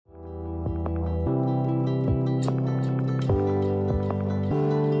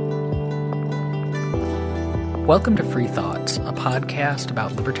Welcome to Free Thoughts, a podcast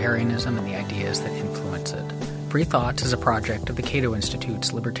about libertarianism and the ideas that influence it. Free Thoughts is a project of the Cato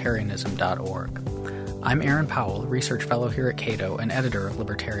Institute's libertarianism.org. I'm Aaron Powell, a research fellow here at Cato and editor of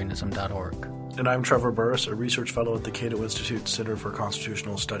libertarianism.org. And I'm Trevor Burrus, a research fellow at the Cato Institute Center for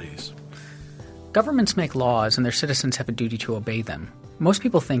Constitutional Studies. Governments make laws and their citizens have a duty to obey them. Most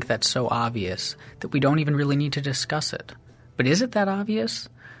people think that's so obvious that we don't even really need to discuss it. But is it that obvious?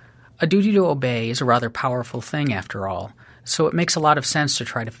 A duty to obey is a rather powerful thing, after all, so it makes a lot of sense to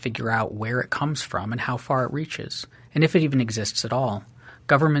try to figure out where it comes from and how far it reaches, and if it even exists at all.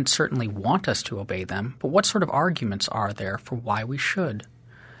 Governments certainly want us to obey them, but what sort of arguments are there for why we should?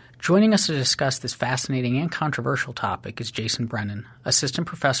 Joining us to discuss this fascinating and controversial topic is Jason Brennan, Assistant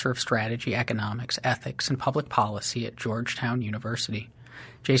Professor of Strategy, Economics, Ethics, and Public Policy at Georgetown University.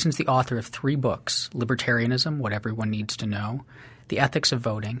 Jason's the author of 3 books, Libertarianism, What Everyone Needs to Know, The Ethics of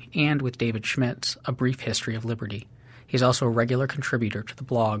Voting, and with David Schmitz, A Brief History of Liberty. He's also a regular contributor to the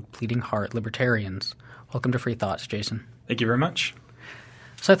blog Bleeding Heart Libertarians. Welcome to Free Thoughts, Jason. Thank you very much.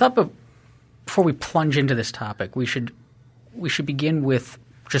 So I thought before we plunge into this topic, we should begin with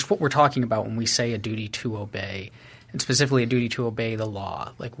just what we're talking about when we say a duty to obey, and specifically a duty to obey the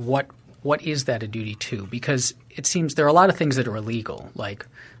law. Like what is that a duty to? Because it seems there are a lot of things that are illegal, like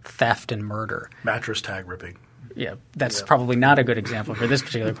theft and murder. Mattress tag ripping. Yeah, that's probably not a good example for this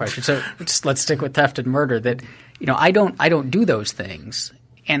particular question. So let's stick with theft and murder. That I don't do those things,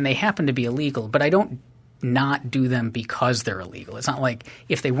 and they happen to be illegal, but I don't not do them because they're illegal. It's not like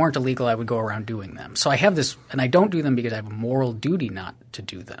if they weren't illegal, I would go around doing them. So I have this, and I don't do them because I have a moral duty not to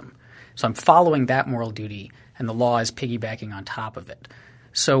do them. So I'm following that moral duty, and the law is piggybacking on top of it.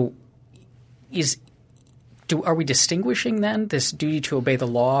 So are we distinguishing then this duty to obey the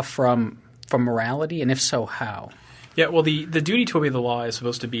law from morality, and if so, how? Yeah, well, the duty to obey the law is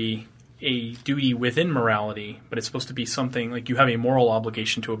supposed to be a duty within morality, but it's supposed to be something like you have a moral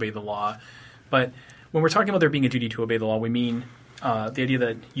obligation to obey the law. But when we're talking about there being a duty to obey the law, we mean the idea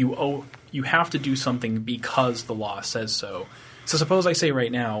that you have to do something because the law says so. So suppose I say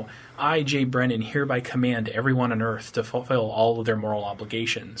right now, I, Jay Brennan, hereby command everyone on earth to fulfill all of their moral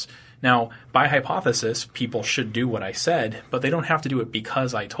obligations. Now, by hypothesis, people should do what I said, but they don't have to do it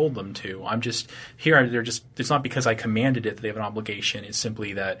because I told them to. I'm just here. It's not because I commanded it that they have an obligation. It's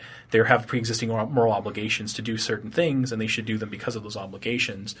simply that they have pre-existing moral obligations to do certain things, and they should do them because of those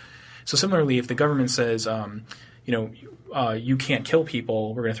obligations. So similarly, if the government says, you can't kill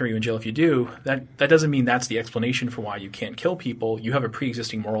people, we're going to throw you in jail if you do, that doesn't mean that's the explanation for why you can't kill people. You have a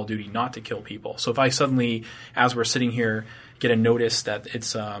pre-existing moral duty not to kill people. So if I suddenly, as we're sitting here, get a notice that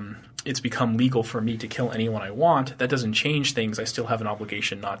it's become legal for me to kill anyone I want, that doesn't change things. I still have an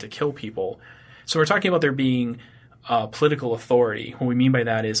obligation not to kill people. So we're talking about there being political authority. What we mean by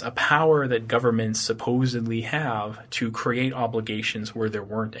that is a power that governments supposedly have to create obligations where there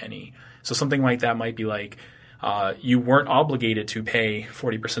weren't any. So something like that might be like you weren't obligated to pay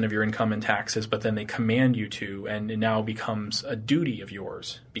 40% of your income in taxes, but then they command you to, and it now becomes a duty of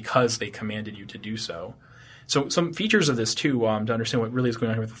yours because they commanded you to do so. So some features of this, too, to understand what really is going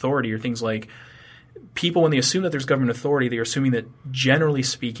on here with authority are things like people, when they assume that there's government authority, they're assuming that, generally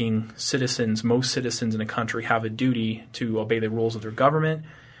speaking, most citizens in a country have a duty to obey the rules of their government,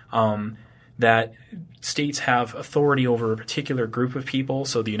 that states have authority over a particular group of people.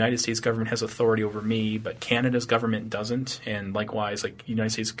 So the United States government has authority over me, but Canada's government doesn't. And likewise, like the United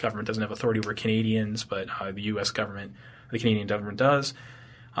States government doesn't have authority over Canadians, but the U.S. government, the Canadian government does.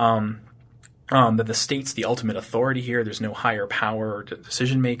 That the state's the ultimate authority here. There's no higher power or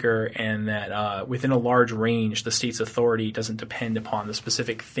decision maker, and that within a large range, the state's authority doesn't depend upon the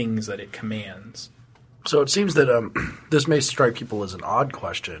specific things that it commands. So it seems that this may strike people as an odd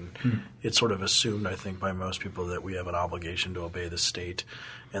question. It's sort of assumed, I think, by most people that we have an obligation to obey the state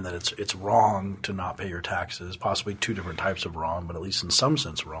and that it's wrong to not pay your taxes, possibly 2 different types of wrong, but at least in some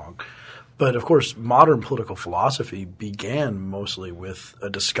sense wrong. But, of course, modern political philosophy began mostly with a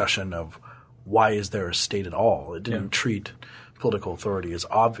discussion of why is there a state at all? It didn't treat political authority as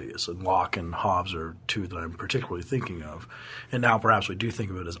obvious, and Locke and Hobbes are 2 that I'm particularly thinking of. And now perhaps we do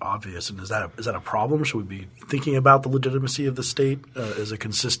think of it as obvious. And is that a problem? Should we be thinking about the legitimacy of the state as a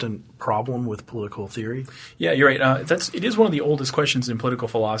consistent problem with political theory? Yeah, you're right. It is one of the oldest questions in political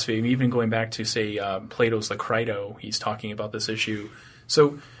philosophy. I mean, even going back to, say, Plato's The Crito, he's talking about this issue.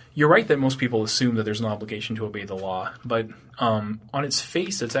 So you're right that most people assume that there's an obligation to obey the law, but on its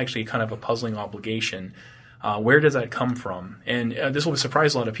face, it's actually kind of a puzzling obligation. Where does that come from? And this will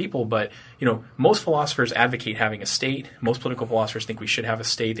surprise a lot of people, but most philosophers advocate having a state. Most political philosophers think we should have a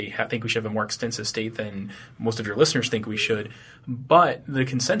state. They think we should have a more extensive state than most of your listeners think we should. But the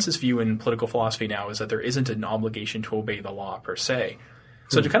consensus view in political philosophy now is that there isn't an obligation to obey the law per se.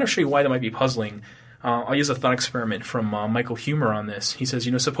 So to kind of show you why that might be puzzling, I'll use a thought experiment from Michael Huemer on this. He says,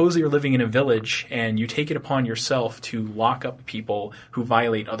 suppose that you're living in a village and you take it upon yourself to lock up people who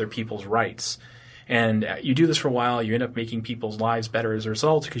violate other people's rights. And you do this for a while, you end up making people's lives better as a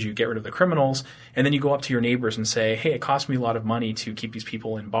result because you get rid of the criminals, and then you go up to your neighbors and say, hey, it cost me a lot of money to keep these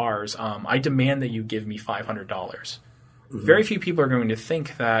people in bars. I demand that you give me $500. Mm-hmm. Very few people are going to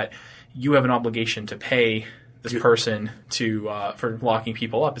think that you have an obligation to pay this person for locking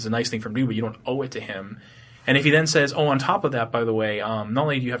people up. It's a nice thing for him to do, but you don't owe it to him. And if he then says, on top of that, by the way, not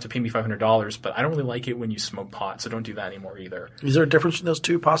only do you have to pay me $500, but I don't really like it when you smoke pot, so don't do that anymore either. Is there a difference in those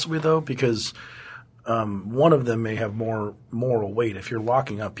two possibly, though? Because one of them may have more moral weight. If you're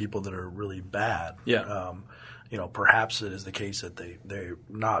locking up people that are really bad, perhaps it is the case that they're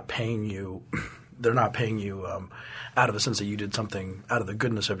not paying you. They're not paying you out of the sense that you did something out of the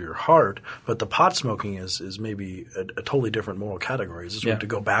goodness of your heart. But the pot smoking is maybe a totally different moral category. Is this to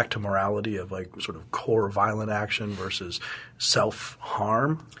go back to morality of like sort of core violent action versus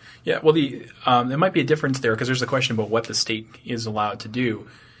self-harm? Yeah, well, there might be a difference there because there's a question about what the state is allowed to do.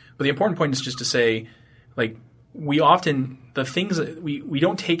 But the important point is just to say, like, we often – the things that we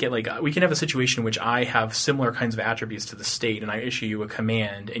don't take it like – we can have a situation in which I have similar kinds of attributes to the state and I issue you a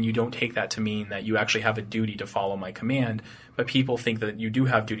command and you don't take that to mean that you actually have a duty to follow my command, but people think that you do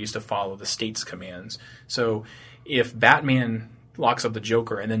have duties to follow the state's commands. So if Batman – locks up the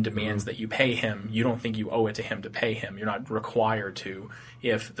Joker and then demands that you pay him, you don't think you owe it to him to pay him. You're not required to.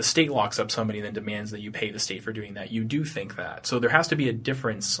 If the state locks up somebody and then demands that you pay the state for doing that, you do think that. So there has to be a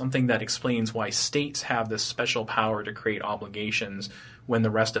difference, something that explains why states have this special power to create obligations when the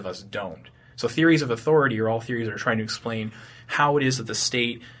rest of us don't. So theories of authority are all theories that are trying to explain how it is that the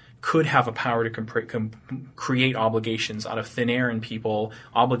state could have a power to create obligations out of thin air in people,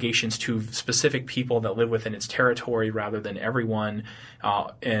 obligations to specific people that live within its territory rather than everyone,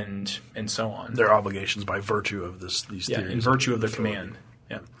 and so on. Their obligations by virtue of these theories. Yeah, in virtue of the command.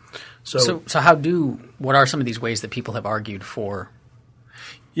 Yeah. So what are some of these ways that people have argued for?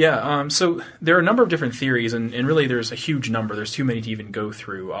 Yeah, so there are a number of different theories, and really there's a huge number. There's too many to even go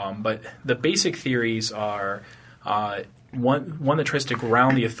through. But the basic theories are one that tries to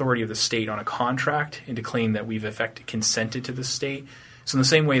ground the authority of the state on a contract and to claim that we've consented to the state. So in the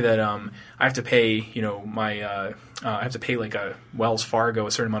same way that I have to pay, I have to pay like a Wells Fargo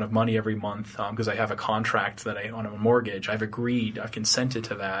a certain amount of money every month because I have a contract that on a mortgage. I've consented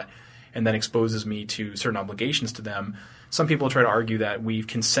to that, and that exposes me to certain obligations to them. Some people try to argue that we've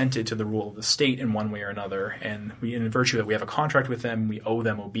consented to the rule of the state in one way or another, and in virtue that we have a contract with them, we owe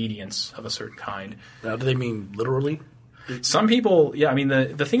them obedience of a certain kind. Now, do they mean literally? Some people, yeah. I mean,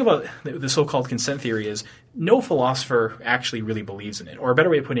 the thing about the so-called consent theory is no philosopher actually really believes in it. Or a better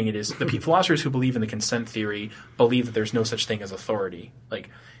way of putting it is the philosophers who believe in the consent theory believe that there's no such thing as authority.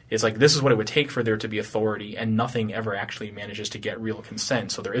 It's like this is what it would take for there to be authority, and nothing ever actually manages to get real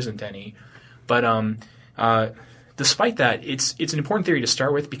consent, so there isn't any. But despite that, it's an important theory to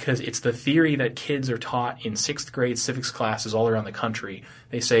start with because it's the theory that kids are taught in 6th grade civics classes all around the country.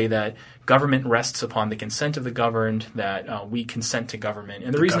 They say that government rests upon the consent of the governed, that we consent to government.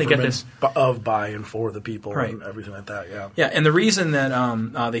 And the reason they get this of, by, and for the people, right, and everything like that, yeah. Yeah, and the reason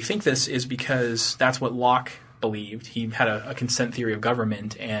that they think this is because that's what Locke believed. He had a consent theory of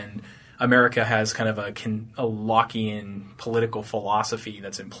government, and America has kind of a Lockean political philosophy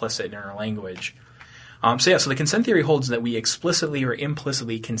that's implicit in our language. So the consent theory holds that we explicitly or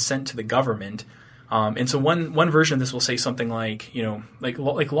implicitly consent to the government. And so one version of this will say something like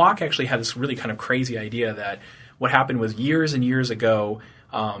Locke actually had this really kind of crazy idea that what happened was years and years ago,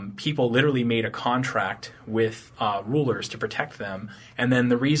 people literally made a contract with rulers to protect them. And then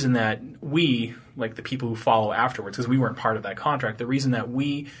the reason that we, like the people who follow afterwards, because we weren't part of that contract, the reason that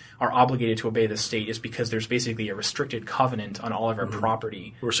we are obligated to obey the state is because there's basically a restricted covenant on all of our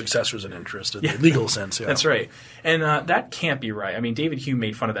property. We're successors in interest in the legal sense. Yeah. That's right. And that can't be right. I mean, David Hume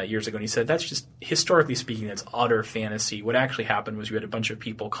made fun of that years ago, and he said that's just, historically speaking, that's utter fantasy. What actually happened was you had a bunch of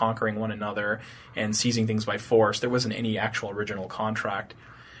people conquering one another and seizing things by force. There wasn't any actual original contract.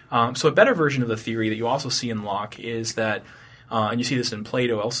 So a better version of the theory that you also see in Locke is that, and you see this in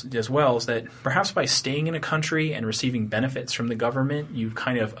Plato as well, is that perhaps by staying in a country and receiving benefits from the government, you've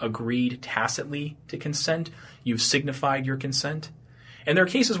kind of agreed tacitly to consent. You've signified your consent. And there are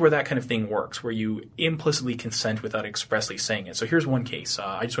cases where that kind of thing works, where you implicitly consent without expressly saying it. So here's one case.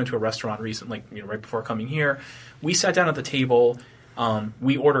 I just went to a restaurant recently, right before coming here. We sat down at the table.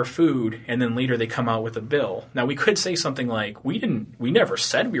 We order food, and then later they come out with a bill. Now, we could say something like, we never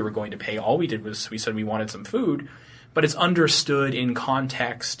said we were going to pay. All we did was we said we wanted some food. But it's understood in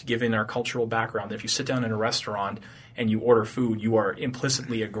context, given our cultural background, that if you sit down in a restaurant and you order food, you are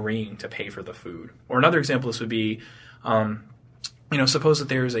implicitly agreeing to pay for the food. Or another example, this would be, suppose that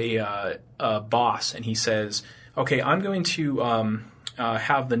there's a boss and he says, okay, I'm going to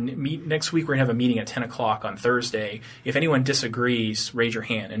next week we're going to have a meeting at 10 o'clock on Thursday. If anyone disagrees, raise your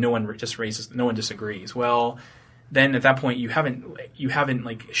hand. And no one disagrees. Well, then at that point you haven't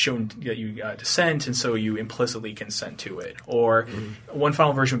like shown that you dissent, and so you implicitly consent to it. Or one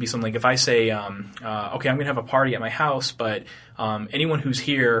final version would be something like, if I say, okay, I'm going to have a party at my house, but anyone who's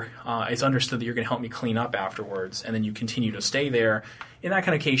here, it's understood that you're going to help me clean up afterwards, and then you continue to stay there. In that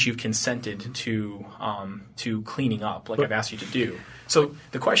kind of case, you've consented to cleaning up, like I've asked you to do. So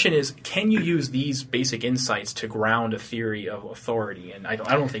the question is, can you use these basic insights to ground a theory of authority? And I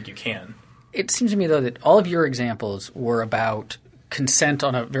don't think you can. It seems to me, though, that all of your examples were about consent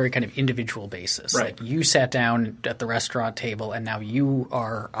on a very kind of individual basis. Right. Like you sat down at the restaurant table and now you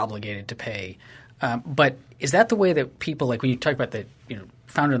are obligated to pay. But is that the way that people, like when you talk about the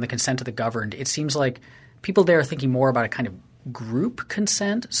founded on the consent of the governed, it seems like people there are thinking more about a kind of group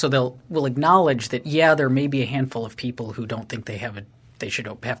consent. So will acknowledge that, yeah, there may be a handful of people who don't think they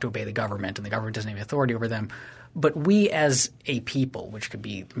should have to obey the government and the government doesn't have authority over them. But we as a people, which could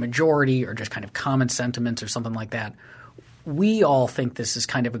be the majority or just kind of common sentiments or something like that, we all think this is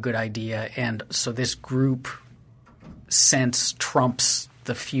kind of a good idea. And so this group sense trumps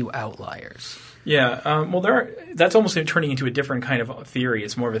the few outliers. Yeah. That's almost turning into a different kind of theory.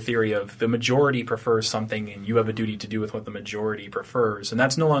 It's more of a theory of the majority prefers something and you have a duty to do with what the majority prefers. And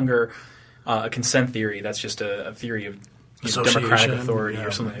that's no longer a consent theory. That's just a theory of democratic authority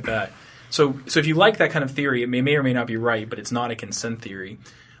or something like that. So if you like that kind of theory, it may or may not be right, but it's not a consent theory.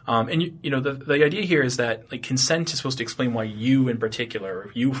 The idea here is that like consent is supposed to explain why you in particular,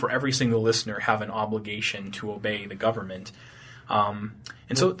 you for every single listener, have an obligation to obey the government.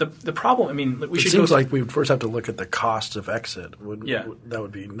 So the problem, it seems like we would first have to look at the costs of exit. That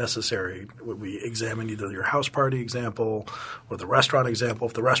would be necessary. Would we examine either your house party example or the restaurant example?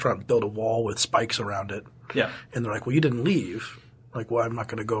 If the restaurant built a wall with spikes around it, and they're like, well, you didn't leave. Like, well, I'm not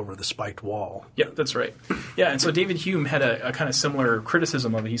going to go over the spiked wall. Yeah, that's right. Yeah, and so David Hume had a kind of similar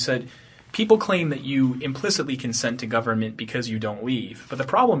criticism of it. He said, people claim that you implicitly consent to government because you don't leave. But the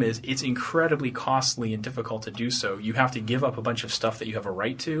problem is it's incredibly costly and difficult to do so. You have to give up a bunch of stuff that you have a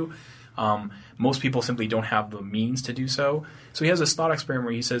right to. Most people simply don't have the means to do so. So he has this thought experiment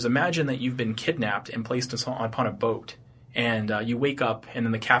where he says, imagine that you've been kidnapped and placed upon a boat. And you wake up, and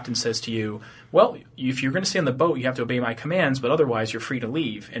then the captain says to you, well, if you're going to stay on the boat, you have to obey my commands, but otherwise you're free to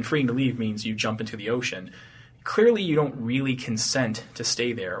leave. And free to leave means you jump into the ocean. Clearly, you don't really consent to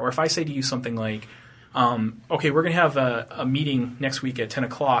stay there. Or if I say to you something like, okay, we're going to have a meeting next week at 10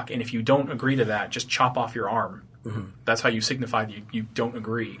 o'clock, and if you don't agree to that, just chop off your arm. Mm-hmm. That's how you signify that you don't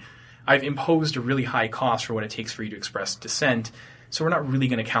agree. I've imposed a really high cost for what it takes for you to express dissent, so we're not really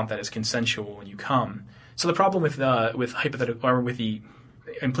going to count that as consensual when you come. So the problem with hypothetical or with the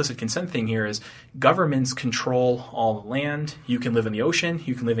implicit consent thing here is governments control all the land. You can live in the ocean.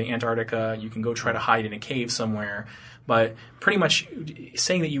 You can live in Antarctica. You can go try to hide in a cave somewhere. But pretty much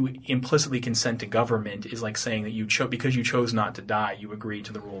saying that you implicitly consent to government is like saying that because you chose not to die, you agreed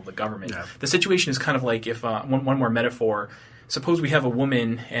to the rule of the government. Yeah. The situation is kind of like if one more metaphor. Suppose we have a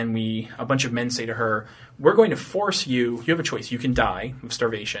woman and a bunch of men say to her, we're going to force you. You have a choice. You can die of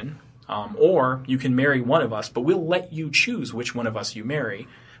starvation. Or you can marry one of us, but we'll let you choose which one of us you marry.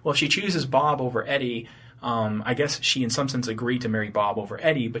 Well, if she chooses Bob over Eddie, I guess she in some sense agreed to marry Bob over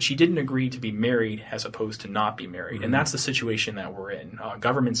Eddie, but she didn't agree to be married as opposed to not be married. Mm-hmm. And that's the situation that we're in.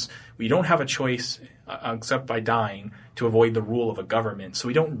 Governments, we don't have a choice except by dying to avoid the rule of a government, so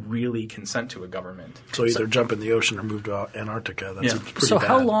we don't really consent to a government. So either jump in the ocean or move to Antarctica. That's pretty so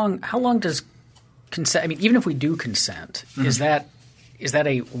bad. How long does consent – even if we do consent, mm-hmm. Is that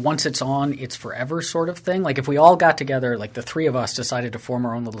a once it's on, it's forever sort of thing? Like if we all got together, like the three of us decided to form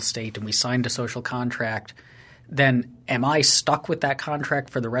our own little state and we signed a social contract, then am I stuck with that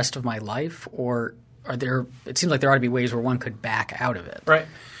contract for the rest of my life? Or it seems like there ought to be ways where one could back out of it. Right.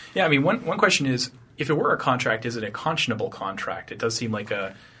 Yeah, one question is, if it were a contract, is it a conscionable contract? It does seem like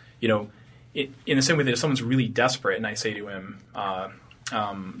in the same way that if someone's really desperate and I say to him,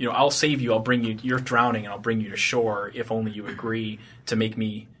 I'll save you. I'll bring you. You're drowning, and I'll bring you to shore if only you agree to make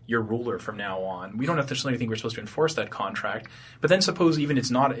me your ruler from now on. We don't necessarily think we're supposed to enforce that contract. But then suppose even it's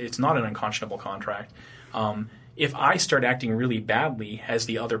not an unconscionable contract. If I start acting really badly as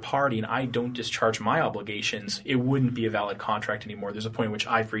the other party and I don't discharge my obligations, it wouldn't be a valid contract anymore. There's a point at which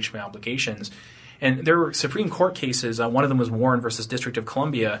I've breached my obligations. And there were Supreme Court cases, one of them was Warren versus District of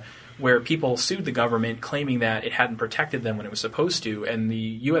Columbia, where people sued the government claiming that it hadn't protected them when it was supposed to. And the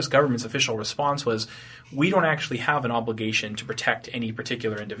U.S. government's official response was, we don't actually have an obligation to protect any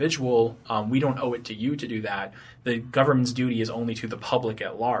particular individual. We don't owe it to you to do that. The government's duty is only to the public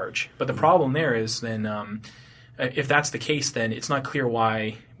at large. But the problem there is then if that's the case, then it's not clear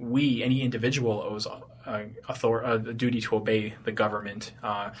why any individual, owes a duty to obey the government.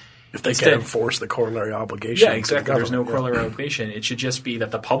 If they can't enforce the corollary obligation. Yeah, exactly. There's no corollary obligation. It should just be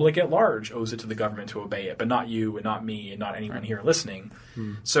that the public at large owes it to the government to obey it, but not you and not me and not anyone here listening.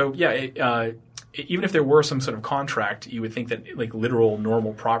 So, yeah, even if there were some sort of contract, you would think that like literal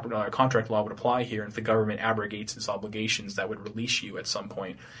normal contract law would apply here. And if the government abrogates its obligations, that would release you at some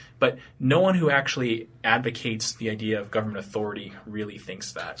point. But no one who actually advocates the idea of government authority really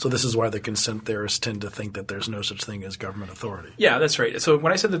thinks that. So this is why the consent theorists tend to think that there's no such thing as government authority. Yeah, that's right. So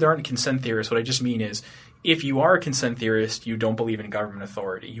when I said that there aren't consent theorists, what I just mean is if you are a consent theorist, you don't believe in government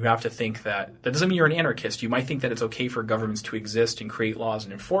authority. You have to think that doesn't mean you're an anarchist. You might think that it's okay for governments to exist and create laws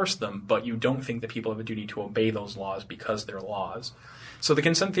and enforce them, but you don't think that people have a duty to obey those laws because they're laws. So the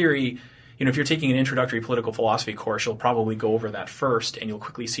consent theory, if you're taking an introductory political philosophy course, you'll probably go over that first and you'll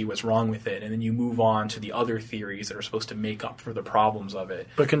quickly see what's wrong with it. And then you move on to the other theories that are supposed to make up for the problems of it.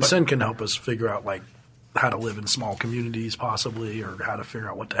 But consent can help us figure out how to live in small communities possibly, or how to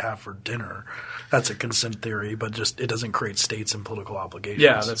figure out what to have for dinner. That's a consent theory, but just it doesn't create states and political obligations.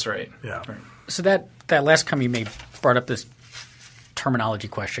 Yeah, that's right. Yeah. Right. So that last comment you made brought up this terminology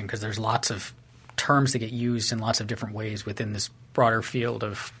question, because there's lots of terms that get used in lots of different ways within this broader field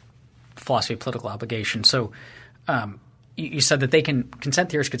of philosophy of political obligation. So you said that consent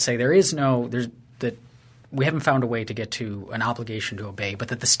theorists could say that we haven't found a way to get to an obligation to obey, but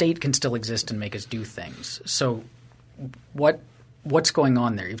that the state can still exist and make us do things. So what's going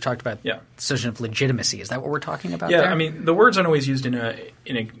on there? You've talked about the decision of legitimacy. Is that what we're talking about there? Yeah, I mean, the words aren't always used in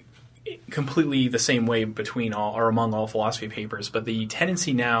a completely the same way between all or among all philosophy papers, but the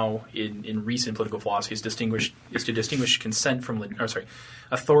tendency now in recent political philosophy is to distinguish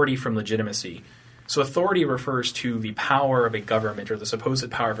authority from legitimacy. So authority refers to the power of a government or the supposed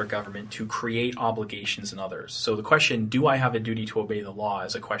power of a government to create obligations in others. So the question, do I have a duty to obey the law,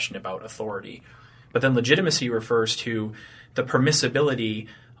 is a question about authority. But then legitimacy refers to the permissibility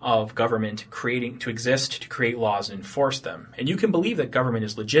of government to exist, to create laws and enforce them. And you can believe that government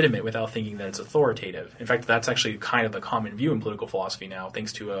is legitimate without thinking that it's authoritative. In fact, that's actually kind of the common view in political philosophy now,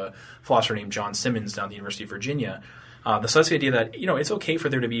 thanks to a philosopher named John Simmons down at the University of Virginia. So that's the idea that, it's okay for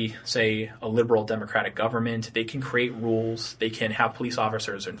there to be, say, a liberal democratic government. They can create rules. They can have police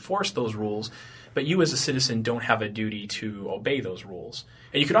officers enforce those rules. But you as a citizen don't have a duty to obey those rules.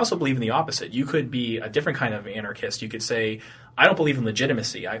 And you could also believe in the opposite. You could be a different kind of anarchist. You could say, I don't believe in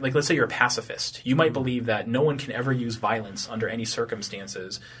legitimacy. Let's say you're a pacifist. You might believe that no one can ever use violence under any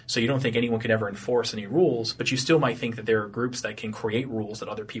circumstances, so you don't think anyone can ever enforce any rules, but you still might think that there are groups that can create rules that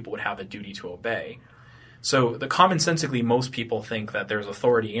other people would have a duty to obey. So commonsensically, most people think that there's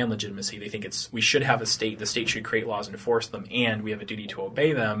authority and legitimacy. They think we should have a state, the state should create laws and enforce them, and we have a duty to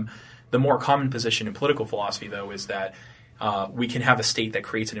obey them. The more common position in political philosophy, though, is that we can have a state that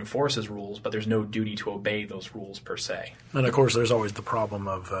creates and enforces rules, but there's no duty to obey those rules per se. And, of course, there's always the problem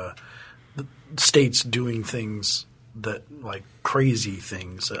of the states doing things that crazy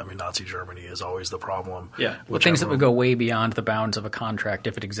things. I mean, Nazi Germany is always the problem. Yeah. Well, things that would go way beyond the bounds of a contract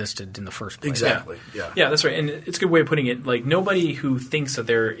if it existed in the first place. Exactly. Yeah. Yeah, that's right. And it's a good way of putting it. Nobody who thinks that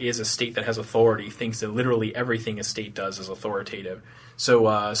there is a state that has authority thinks that literally everything a state does is authoritative.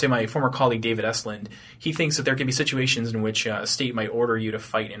 So, say my former colleague David Estlund, he thinks that there can be situations in which a state might order you to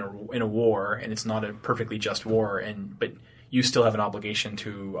fight in a war, and it's not a perfectly just war, but you still have an obligation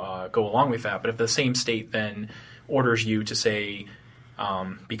to go along with that. But if the same state then orders you to, say,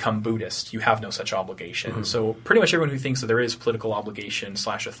 become Buddhist, you have no such obligation. Mm-hmm. So pretty much everyone who thinks that there is political obligation /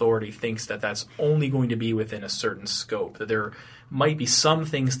 authority thinks that that's only going to be within a certain scope, that there might be some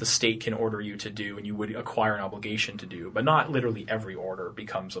things the state can order you to do and you would acquire an obligation to do, but not literally every order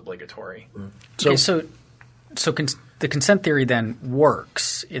becomes obligatory. Mm-hmm. So the consent theory then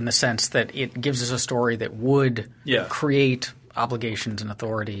works in the sense that it gives us a story that would create obligations and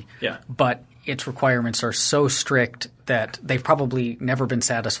authority, but its requirements are so strict that they've probably never been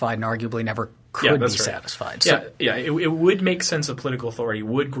satisfied and arguably never could be satisfied. So, it would make sense of political authority,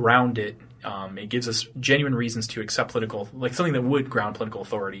 would ground it it gives us genuine reasons to accept political, like something that would ground political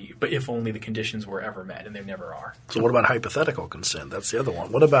authority, but if only the conditions were ever met, and they never are. So what about hypothetical consent? That's the other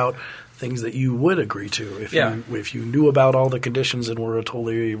one. What about things that you would agree to if you knew about all the conditions and were a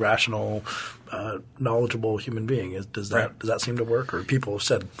totally rational, knowledgeable human being? Does that seem to work? Or people have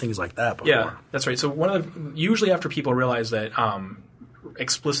said things like that before. Yeah, that's right. So usually after people realize that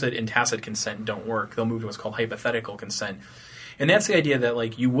explicit and tacit consent don't work, they'll move to what's called hypothetical consent. And that's the idea that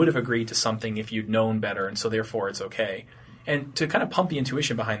like you would have agreed to something if you'd known better, and so therefore it's okay. And to kind of pump the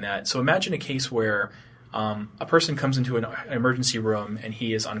intuition behind that, so imagine a case where a person comes into an emergency room and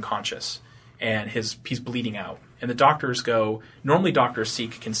he is unconscious and he's bleeding out. And the doctors go, normally doctors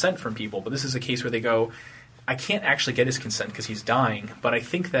seek consent from people, but this is a case where they go, I can't actually get his consent because he's dying, but I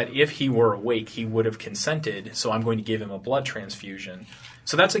think that if he were awake, he would have consented, so I'm going to give him a blood transfusion.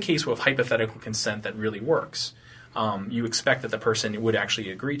 So that's a case with hypothetical consent that really works. You expect that the person would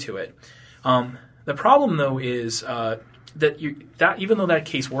actually agree to it. The problem, though, is that even though that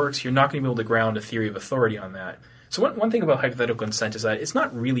case works, you're not going to be able to ground a theory of authority on that. So one thing about hypothetical consent is that it's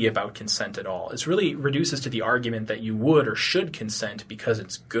not really about consent at all. It really reduces to the argument that you would or should consent because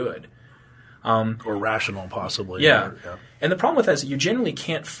it's good. Or rational, possibly. Yeah. And the problem with that is that you generally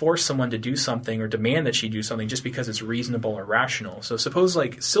can't force someone to do something or demand that she do something just because it's reasonable or rational. So suppose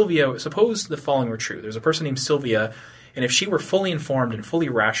the following were true. There's a person named Sylvia, and if she were fully informed and fully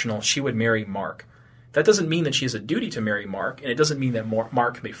rational, she would marry Mark. That doesn't mean that she has a duty to marry Mark, and it doesn't mean that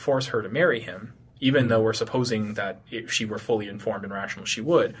Mark may force her to marry him, even though we're supposing that if she were fully informed and rational, she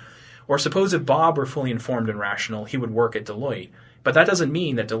would. Or suppose if Bob were fully informed and rational, he would work at Deloitte. But that doesn't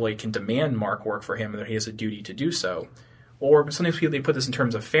mean that Deloitte can demand Mark work for him and that he has a duty to do so. Or sometimes they put this in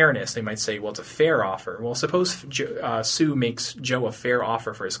terms of fairness. They might say, well, it's a fair offer. Well, suppose Sue makes Joe a fair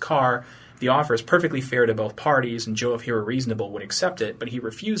offer for his car. The offer is perfectly fair to both parties, and Joe, if he were reasonable, would accept it. But he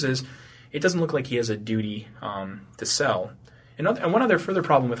refuses. It doesn't look like he has a duty to sell. And one other further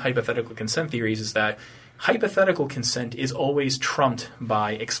problem with hypothetical consent theories is that hypothetical consent is always trumped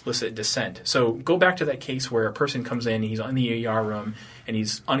by explicit dissent. So go back to that case where a person comes in, he's in the ER room, and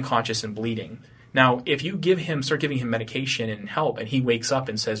he's unconscious and bleeding. Now, if you start giving him medication and help, and he wakes up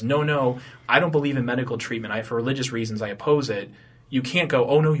and says, no, I don't believe in medical treatment. For religious reasons, I oppose it. You can't go,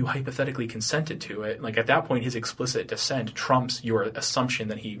 oh, no, you hypothetically consented to it. Like at that point, his explicit dissent trumps your assumption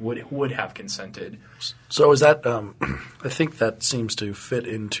that he would have consented. So is that I think that seems to fit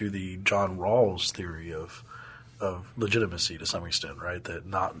into the John Rawls theory of legitimacy to some extent, right?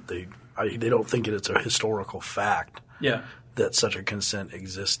 That they don't think it's a historical fact that such a consent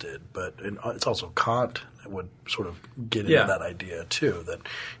existed. But it's also Kant would sort of get into that idea too, that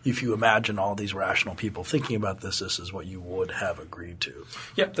if you imagine all these rational people thinking about this is what you would have agreed to.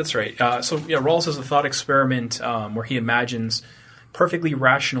 Yeah, that's right. Rawls has a thought experiment where he imagines perfectly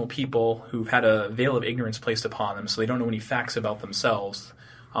rational people who've had a veil of ignorance placed upon them, so they don't know any facts about themselves,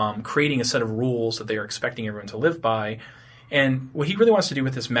 creating a set of rules that they are expecting everyone to live by. And what he really wants to do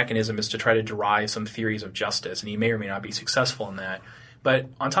with this mechanism is to try to derive some theories of justice, and he may or may not be successful in that. But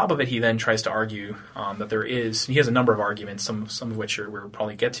on top of it, he then tries to argue that he has a number of arguments, some of which we'll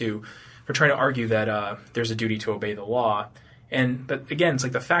probably get to, for trying to argue that there's a duty to obey the law. But again, it's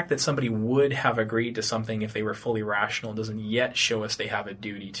like the fact that somebody would have agreed to something if they were fully rational doesn't yet show us they have a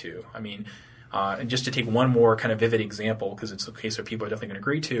duty to. I mean, and just to take one more kind of vivid example, because it's a case where people are definitely going to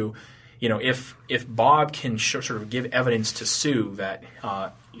agree to, if Bob can sort of give evidence to Sue that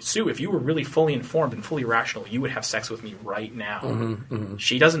Sue, if you were really fully informed and fully rational, you would have sex with me right now. Mm-hmm.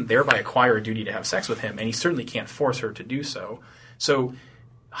 She doesn't thereby acquire a duty to have sex with him, and he certainly can't force her to do so. So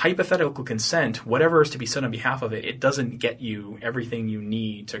hypothetical consent, whatever is to be said on behalf of it, it doesn't get you everything you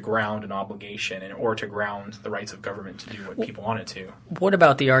need to ground an obligation or to ground the rights of government to do what people want it to. What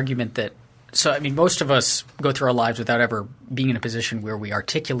about the argument that most of us go through our lives without ever being in a position where we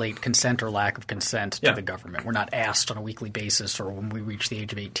articulate consent or lack of consent to the government. We're not asked on a weekly basis or when we reach the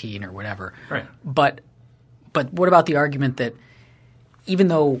age of 18 or whatever. Right. But what about the argument that even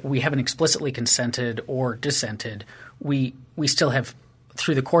though we haven't explicitly consented or dissented, we still have,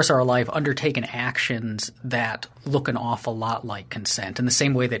 through the course of our life, undertaken actions that look an awful lot like consent. In the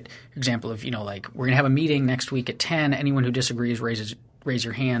same way that, for example, if we're going to have a meeting next week at 10, anyone who disagrees raise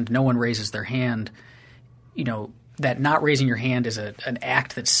your hand. No one raises their hand. That not raising your hand is an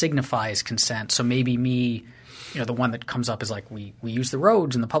act that signifies consent. So maybe me, the one that comes up is like we use the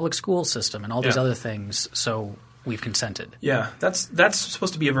roads in the public school system and all these other things. So we've consented. Yeah, that's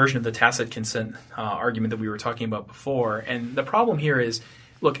supposed to be a version of the tacit consent argument that we were talking about before. And the problem here is,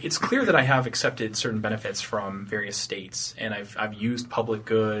 look, it's clear that I have accepted certain benefits from various states, and I've used public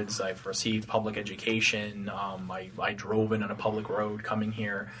goods, I've received public education, I drove in on a public road coming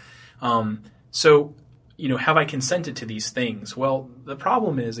here. So, have I consented to these things? Well, the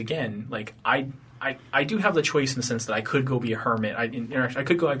problem is, again, like I do have the choice in the sense that I could go be a hermit. I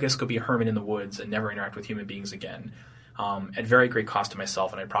could go be a hermit in the woods and never interact with human beings again, at very great cost to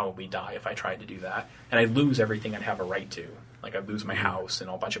myself, and I'd probably die if I tried to do that. And I'd lose everything I'd have a right to. Like I'd lose my house and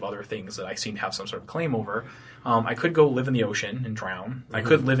a bunch of other things that I seem to have some sort of claim over. I could go live in the ocean and drown. I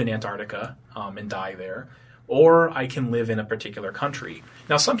could live in Antarctica and die there. Or I can live in a particular country.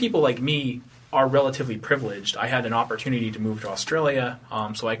 Now, some people like me are relatively privileged. I had an opportunity to move to Australia,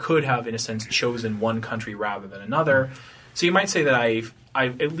 so I could have, in a sense, chosen one country rather than another. So you might say that I've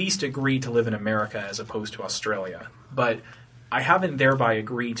at least agreed to live in America as opposed to Australia. But I haven't thereby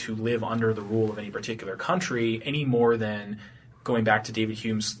agreed to live under the rule of any particular country any more than, going back to David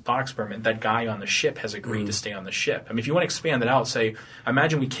Hume's thought experiment, that guy on the ship has agreed to stay on the ship. I mean, if you want to expand that out, say,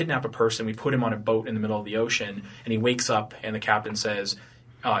 imagine we kidnap a person, we put him on a boat in the middle of the ocean, and he wakes up and the captain says,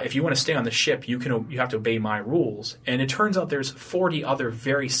 if you want to stay on the ship, you have to obey my rules. And it turns out there's 40 other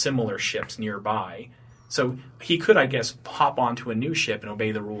very similar ships nearby. So he could, I guess, hop onto a new ship and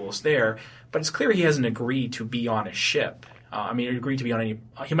obey the rules there. But it's clear he hasn't agreed to be on a ship. He might agree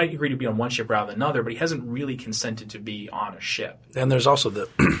to be on one ship rather than another, but he hasn't really consented to be on a ship. And there's also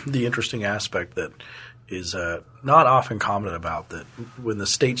the interesting aspect that is not often commented about, that when the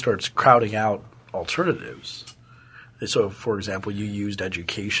state starts crowding out alternatives. So, for example, you used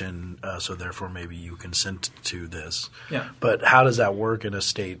education, so therefore maybe you consent to this. Yeah. But how does that work in a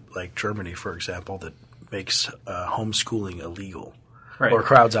state like Germany, for example, that makes homeschooling illegal, right, or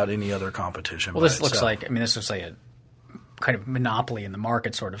crowds out any other competition? Well, this looks like a kind of monopoly in the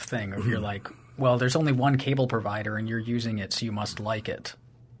market sort of thing. If you're like, well, there's only one cable provider and you're using it, so you must like it.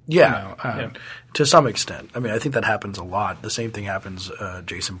 Yeah, to some extent. I mean, I think that happens a lot. The same thing happens.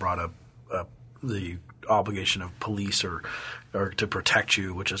 Jason brought up the obligation of police or to protect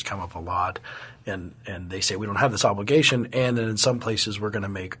you, which has come up a lot. And they say we don't have this obligation, and then in some places we're going to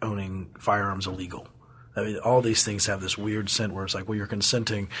make owning firearms illegal. I mean, all these things have this weird scent where it's like, well, you're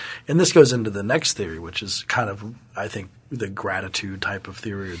consenting. And this goes into the next theory, which is kind of, I think, the gratitude type of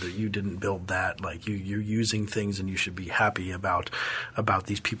theory, that you didn't build that. Like you're using things and you should be happy about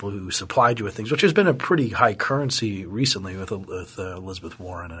these people who supplied you with things, which has been a pretty high currency recently with Elizabeth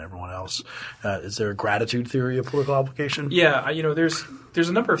Warren and everyone else. Is there a gratitude theory of political obligation? Yeah, there's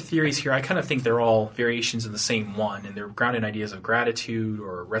a number of theories here. I kind of think they're all variations of the same one, and they're grounded in ideas of gratitude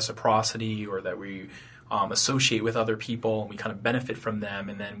or reciprocity, or that we associate with other people and we kind of benefit from them,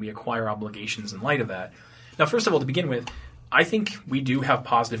 and then we acquire obligations in light of that. Now, first of all, to begin with, I think we do have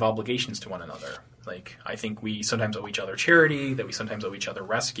positive obligations to one another. Like, I think we sometimes owe each other charity, that we sometimes owe each other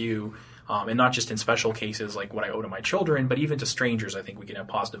rescue, and not just in special cases like what I owe to my children, but even to strangers, I think we can have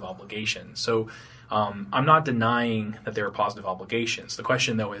positive obligations. So I'm not denying that there are positive obligations. The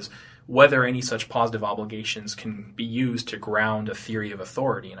question, though, is whether any such positive obligations can be used to ground a theory of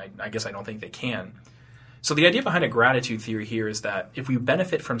authority, and I guess I don't think they can. So the idea behind a gratitude theory here is that if we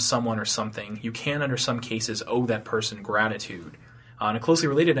benefit from someone or something, you can, under some cases, owe that person gratitude. And a closely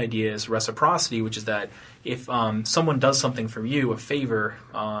related idea is reciprocity, which is that if someone does something for you, a favor,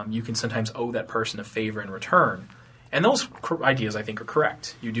 you can sometimes owe that person a favor in return. And those ideas, I think, are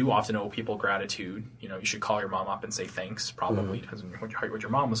correct. You do often owe people gratitude. You should call your mom up and say thanks, probably. Depends on what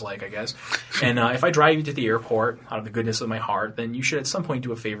your mom was like, I guess. And if I drive you to the airport out of the goodness of my heart, then you should at some point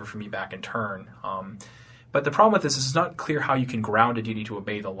do a favor for me back in turn. But the problem with this is it's not clear how you can ground a duty to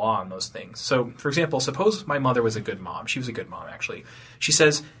obey the law on those things. So, for example, suppose my mother was a good mom. She was a good mom, actually. She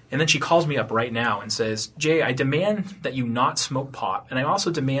says, and then she calls me up right now and says, Jay, I demand that you not smoke pot, and I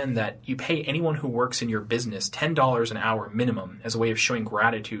also demand that you pay anyone who works in your business $10 an hour minimum as a way of showing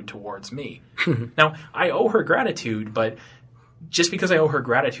gratitude towards me. Now, I owe her gratitude, but just because I owe her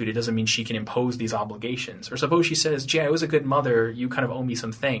gratitude, it doesn't mean she can impose these obligations. Or suppose she says, Jay, I was a good mother, you kind of owe me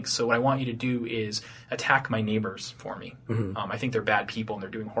some thanks, so what I want you to do is attack my neighbors for me. I think they're bad people and they're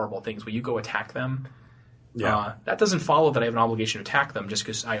doing horrible things. Will you go attack them? Yeah. That doesn't follow that I have an obligation to attack them just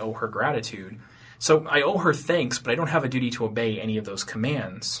because I owe her gratitude. So I owe her thanks, but I don't have a duty to obey any of those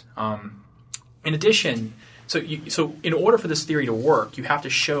commands. In addition, so in order for this theory to work, you have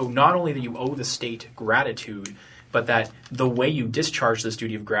to show not only that you owe the state gratitude, but that the way you discharge this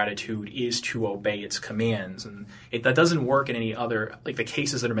duty of gratitude is to obey its commands. And that doesn't work in any other, like the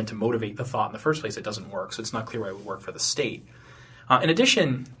cases that are meant to motivate the thought in the first place, it doesn't work. So it's not clear why it would work for the state. In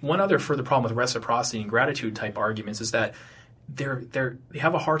addition, one other further problem with reciprocity and gratitude type arguments is that they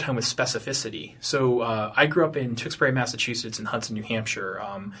have a hard time with specificity. So I grew up in Tewksbury, Massachusetts, and Hudson, New Hampshire.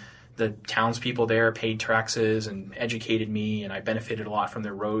 the townspeople there paid taxes and educated me, and I benefited a lot from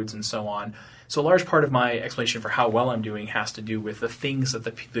their roads and so on. So a large part of my explanation for how well I'm doing has to do with the things that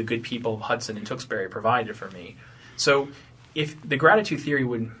the good people of Hudson and Tewksbury provided for me. So if the gratitude theory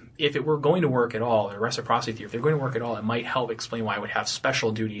if it were going to work at all, or reciprocity theory, if they're going to work at all, it might help explain why I would have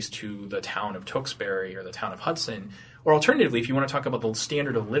special duties to the town of Tewksbury or the town of Hudson. Or alternatively, if you want to talk about the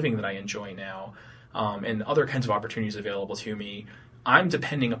standard of living that I enjoy now, and other kinds of opportunities available to me, I'm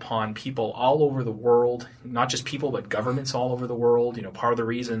depending upon people all over the world, not just people, but governments all over the world. Part of the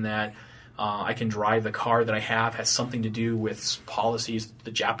reason that I can drive the car that I have has something to do with policies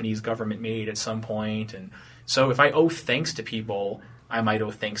the Japanese government made at some point. And so if I owe thanks to people, I might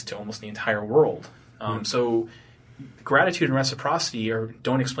owe thanks to almost the entire world. So gratitude and reciprocity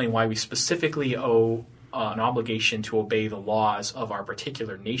don't explain why we specifically owe an obligation to obey the laws of our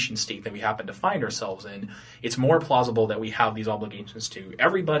particular nation state that we happen to find ourselves in. It's more plausible that we have these obligations to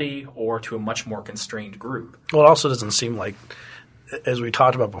everybody or to a much more constrained group. Well, it also doesn't seem like, as we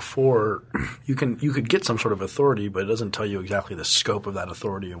talked about before, you could get some sort of authority, but it doesn't tell you exactly the scope of that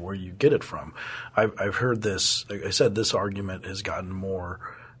authority and where you get it from. I've heard this. Like I said, this argument has gotten more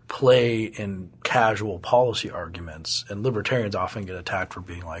play in casual policy arguments, and libertarians often get attacked for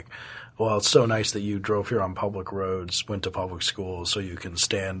being like, well, it's so nice that you drove here on public roads, went to public schools, so you can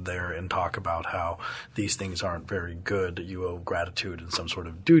stand there and talk about how these things aren't very good, that you owe gratitude and some sort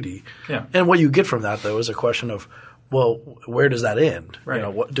of duty. Yeah. And what you get from that, though, is a question of, well, where does that end? Right.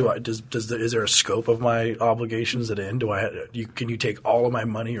 What is there a scope of my obligations that end? Can you take all of my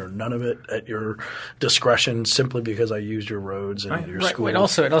money or none of it at your discretion simply because I used your roads and your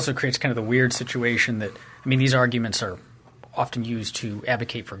schools? It also creates kind of the weird situation that, these arguments are often used to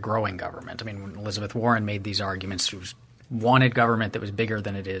advocate for growing government. When Elizabeth Warren made these arguments, she wanted government that was bigger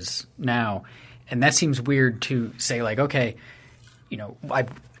than it is now. And that seems weird to say, like, okay,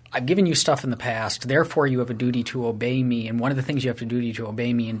 I've given you stuff in the past, therefore you have a duty to obey me. And one of the things you have a duty to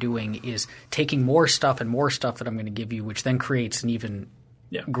obey me in doing is taking more stuff that I'm going to give you, which then creates an even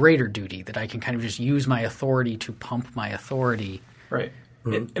greater duty that I can kind of just use my authority to pump my authority. Right.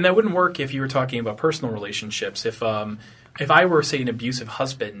 Mm-hmm. And that wouldn't work if you were talking about personal relationships. If I were, say, an abusive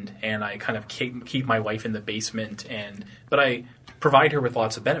husband and I kind of keep my wife in the basement, but I provide her with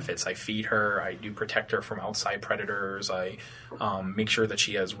lots of benefits. I feed her. I do protect her from outside predators. I make sure that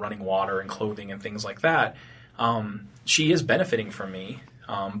she has running water and clothing and things like that. She is benefiting from me,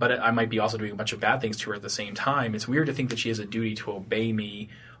 but I might be also doing a bunch of bad things to her at the same time. It's weird to think that she has a duty to obey me,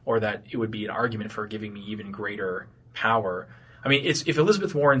 or that it would be an argument for giving me even greater power. If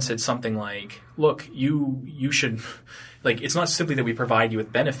Elizabeth Warren said something like, look, you should – like, it's not simply that we provide you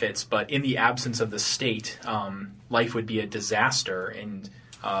with benefits, but in the absence of the state, life would be a disaster, and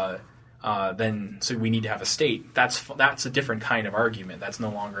then so we need to have a state. That's a different kind of argument. That's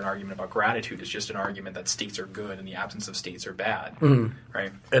no longer an argument about gratitude. It's just an argument that states are good and the absence of states are bad,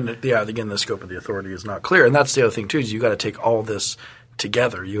 right? And again, the scope of the authority is not clear. And that's the other thing too, is you got to take all this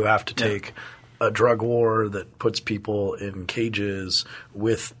together. You have to take a drug war that puts people in cages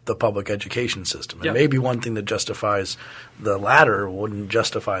with the public education system. And maybe one thing that justifies the latter wouldn't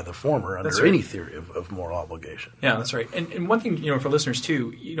justify the former under any theory of moral obligation. Yeah, that's right. And one thing, for listeners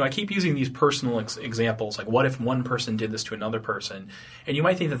too, I keep using these personal examples, like what if one person did this to another person? And you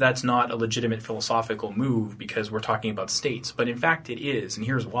might think that that's not a legitimate philosophical move because we're talking about states. But in fact it is, and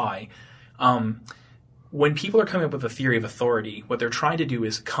here's why. When people are coming up with a theory of authority, what they're trying to do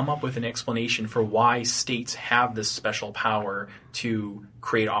is come up with an explanation for why states have this special power to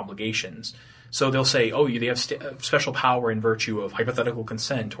create obligations. So they'll say, they have special power in virtue of hypothetical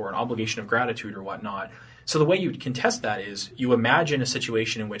consent or an obligation of gratitude or whatnot. So the way you contest that is you imagine a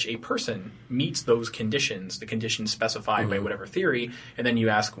situation in which a person meets those conditions, the conditions specified by whatever theory, and then you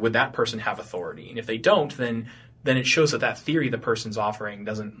ask, would that person have authority? And if they don't, then it shows that theory the person's offering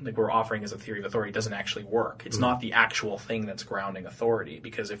we're offering as a theory of authority doesn't actually work. It's not the actual thing that's grounding authority,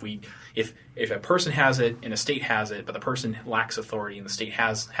 because if a person has it and a state has it, but the person lacks authority and the state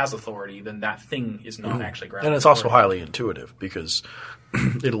has authority, then that thing is not actually grounding. And it's also highly intuitive, because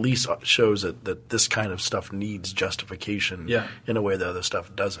it at least shows that this kind of stuff needs justification in a way that other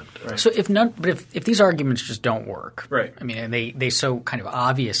stuff doesn't. Right. So if these arguments just don't work, right? And they so kind of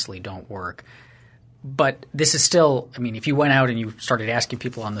obviously don't work. But this is still – if you went out and you started asking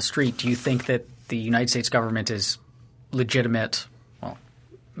people on the street, do you think that the United States government is legitimate? Well,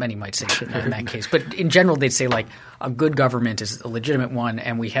 many might say in that case. But in general, they'd say like a good government is a legitimate one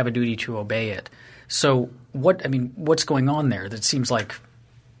and we have a duty to obey it. So what's going on there? That seems like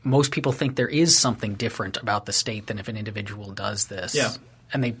most people think there is something different about the state than if an individual does this. Yeah.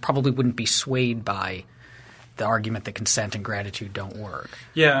 And they probably wouldn't be swayed by the argument that consent and gratitude don't work.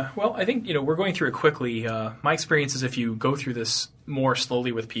 Yeah, well, I think we're going through it quickly. My experience is if you go through this more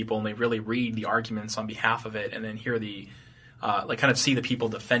slowly with people and they really read the arguments on behalf of it, and then hear the kind of see the people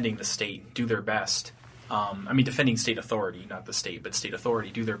defending the state do their best. Defending state authority, not the state, but state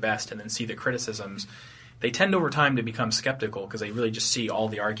authority, do their best, and then see the criticisms. They tend over time to become skeptical because they really just see all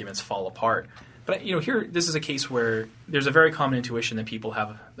the arguments fall apart. But here, this is a case where there's a very common intuition that people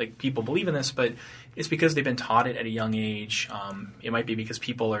have, like people believe in this, but it's because they've been taught it at a young age. It might be because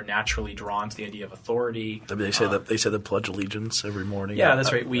people are naturally drawn to the idea of authority. I mean, they say the Pledge of Allegiance every morning. Yeah,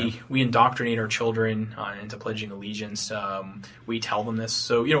 that's right. We indoctrinate our children into pledging allegiance. We tell them this.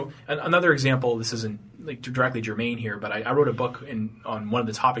 So another example. This isn't like directly germane here, but I wrote a book on one of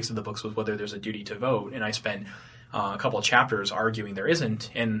the topics of the books was whether there's a duty to vote, and I spent a couple of chapters arguing there isn't.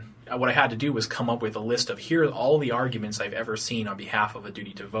 And what I had to do was come up with a list of here are all the arguments I've ever seen on behalf of a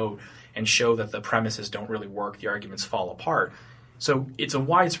duty to vote and show that the premises don't really work, the arguments fall apart. So it's a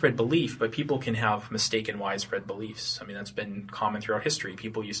widespread belief, but people can have mistaken widespread beliefs. I mean, that's been common throughout history.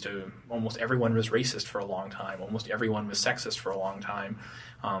 Almost everyone was racist for a long time. Almost everyone was sexist for a long time.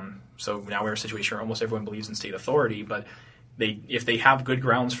 So now we're in a situation where almost everyone believes in state authority, but if they have good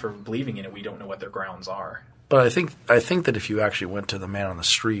grounds for believing in it, we don't know what their grounds are. But I think that if you actually went to the man on the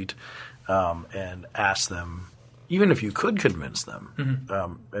street and asked them, even if you could convince them,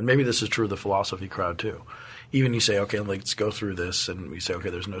 and maybe this is true of the philosophy crowd too, even you say, okay, let's go through this, and we say, okay,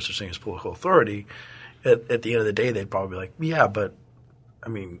 there's no such thing as political authority, at the end of the day, they'd probably be like, yeah, but, I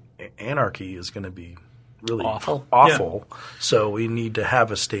mean, anarchy is going to be really awful. Yeah. So we need to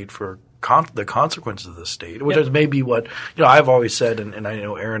have a state for the consequences of the state, which is maybe what I've always said, and I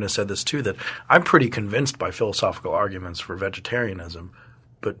know Aaron has said this too, that I'm pretty convinced by philosophical arguments for vegetarianism,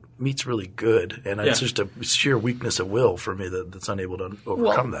 but meat's really good, and it's just a sheer weakness of will for me that's unable to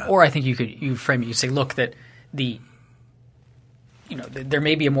overcome that. Or I think you frame it, you say, look, that there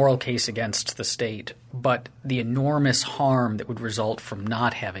may be a moral case against the state, but the enormous harm that would result from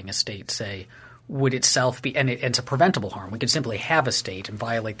not having a state, say, would itself be – and it's a preventable harm. We could simply have a state and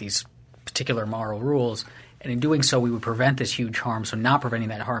violate these particular moral rules, and in doing so we would prevent this huge harm. So not preventing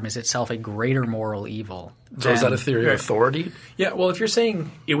that harm is itself a greater moral evil. So is that a theory of authority? Yeah, well, if you're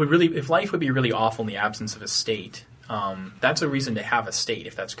saying if life would be really awful in the absence of a state, that's a reason to have a state,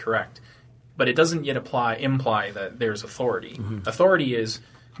 if that's correct. But it doesn't yet imply that there's authority. Mm-hmm. Authority is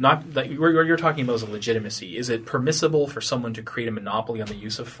not – what you're talking about is a legitimacy. Is it permissible for someone to create a monopoly on the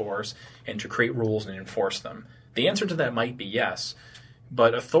use of force and to create rules and enforce them? The answer to that might be yes.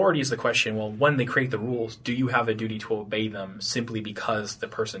 But authority is the question, well, when they create the rules, do you have a duty to obey them simply because the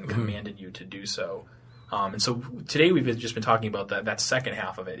person commanded you to do so? And so today we've just been talking about that second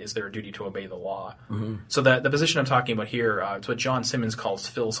half of it. Is there a duty to obey the law? Mm-hmm. So the position I'm talking about here, it's what John Simmons calls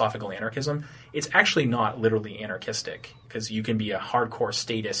philosophical anarchism. It's actually not literally anarchistic, because you can be a hardcore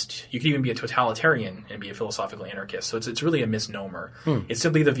statist. You can even be a totalitarian and be a philosophical anarchist. So it's really a misnomer. It's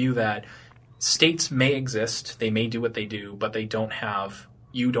simply the view that states may exist, they may do what they do, but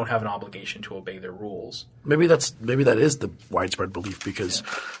you don't have an obligation to obey their rules. Maybe that is the widespread belief, because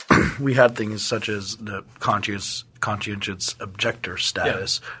we had things such as the conscientious objector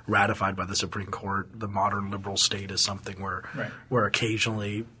status ratified by the Supreme Court. The modern liberal state is something where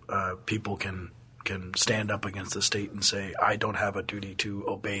occasionally people can stand up against the state and say, I don't have a duty to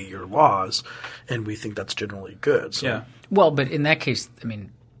obey your laws, and we think that's generally good. So. Yeah. Well, but in that case, I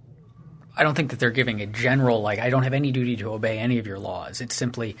mean, I don't think that they're giving a general, I don't have any duty to obey any of your laws. It's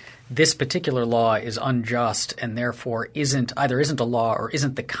simply this particular law is unjust and therefore either isn't a law or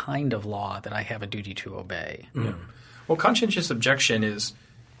isn't the kind of law that I have a duty to obey. Yeah. Well, conscientious objection it's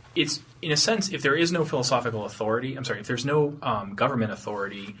in a sense, if there is no philosophical authority, if there's no government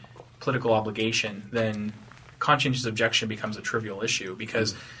authority, political obligation, then conscientious objection becomes a trivial issue,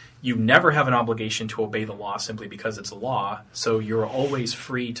 because you never have an obligation to obey the law simply because it's a law, so you're always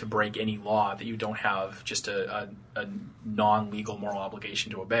free to break any law that you don't have just a non-legal moral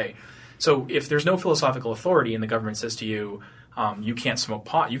obligation to obey. So if there's no philosophical authority and the government says to you, you can't smoke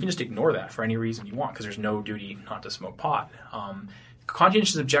pot, you can just ignore that for any reason you want, because there's no duty not to smoke pot.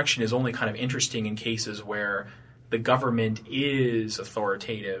 Conscientious objection is only kind of interesting in cases where the government is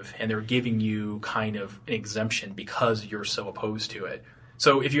authoritative and they're giving you kind of an exemption because you're so opposed to it.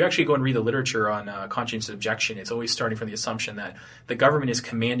 So if you actually go and read the literature on conscientious objection, it's always starting from the assumption that the government is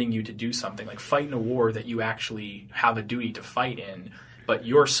commanding you to do something, like fight in a war that you actually have a duty to fight in, but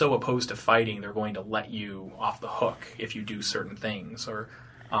you're so opposed to fighting, they're going to let you off the hook if you do certain things. Or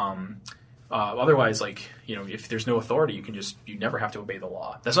otherwise, if there's no authority, you never have to obey the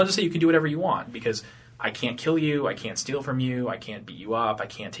law. That's not to say you can do whatever you want, because I can't kill you, I can't steal from you, I can't beat you up, I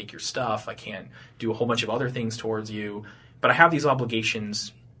can't take your stuff, I can't do a whole bunch of other things towards you, but I have these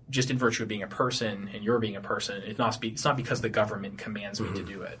obligations just in virtue of being a person and you're being a person. It's not because the government commands me to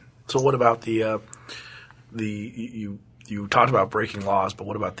do it. So what about you talked about breaking laws, but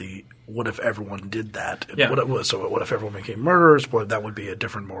what if everyone did that? And what if everyone became murderers? Well, that would be a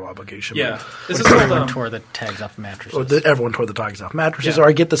different moral obligation. Yeah. This is everyone tore the tags off mattresses. Everyone tore the tags off mattresses. Yeah. Or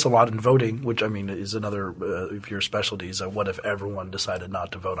I get this a lot in voting, which I mean is another of your specialties. What if everyone decided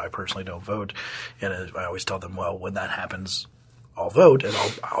not to vote? I personally don't vote. And I always tell them, well, when that happens, I'll vote and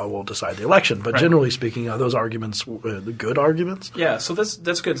I will decide the election. But generally speaking, are those arguments the good arguments? Yeah, so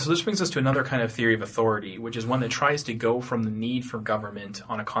that's good. So this brings us to another kind of theory of authority, which is one that tries to go from the need for government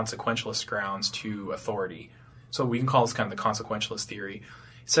on a consequentialist grounds to authority. So we can call this kind of the consequentialist theory.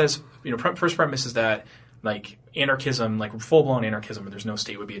 It says, first premise is that like anarchism, like full-blown anarchism where there's no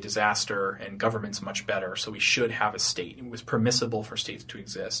state would be a disaster and government's much better, so we should have a state. It was permissible for states to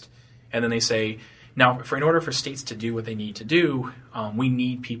exist. And then they say, now, in order for states to do what they need to do, we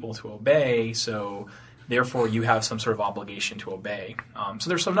need people to obey, so therefore you have some sort of obligation to obey. So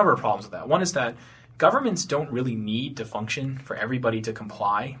there's some number of problems with that. One is that governments don't really need to function for everybody to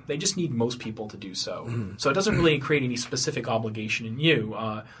comply. They just need most people to do so. Mm-hmm. So it doesn't really create any specific obligation in you.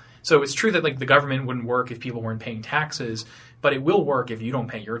 So it's true that like the government wouldn't work if people weren't paying taxes, but it will work if you don't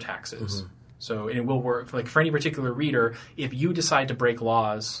pay your taxes. Mm-hmm. So it will work like for any particular reader. If you decide to break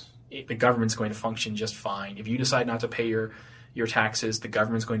laws, the government's going to function just fine. If you decide not to pay your taxes, the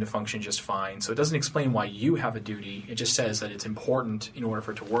government's going to function just fine. So it doesn't explain why you have a duty. It just says that it's important in order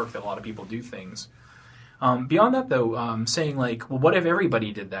for it to work that a lot of people do things. Beyond that, though, saying like, well, what if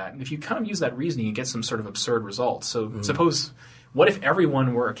everybody did that? And if you kind of use that reasoning, you get some sort of absurd results. So suppose, what if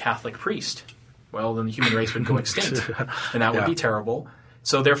everyone were a Catholic priest? Well, then the human race would go extinct, and that would be terrible.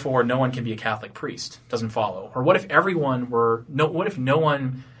 So therefore, no one can be a Catholic priest. Doesn't follow. Or what if no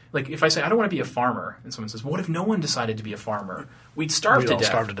one... Like if I say I don't want to be a farmer, and someone says, well, "What if no one decided to be a farmer? We'd starve to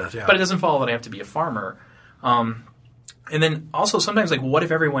death." Yeah. But it doesn't follow that I have to be a farmer. And then also sometimes, like, what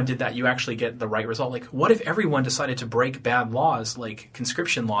if everyone did that? You actually get the right result. Like, what if everyone decided to break bad laws, like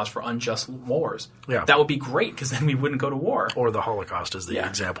conscription laws for unjust wars? Yeah, that would be great because then we wouldn't go to war. Or the Holocaust is the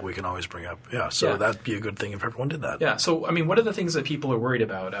example we can always bring up. Yeah, so that'd be a good thing if everyone did that. Yeah. So I mean, what are the things that people are worried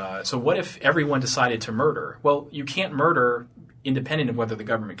about? So what if everyone decided to murder? Well, you can't murder independent of whether the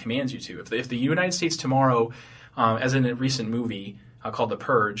government commands you to. If the United States tomorrow, as in a recent movie called The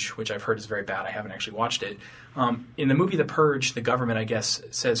Purge, which I've heard is very bad, I haven't actually watched it. In the movie The Purge, the government, I guess,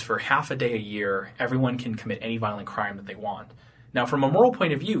 says for half a day a year, everyone can commit any violent crime that they want. Now, from a moral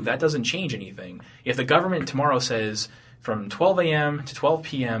point of view, that doesn't change anything. If the government tomorrow says from 12 a.m. to 12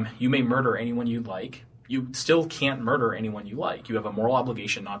 p.m., you may murder anyone you like, you still can't murder anyone you like. You have a moral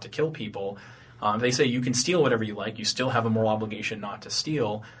obligation not to kill people. They say you can steal whatever you like. You still have a moral obligation not to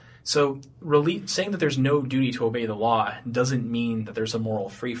steal. So saying that there's no duty to obey the law doesn't mean that there's a moral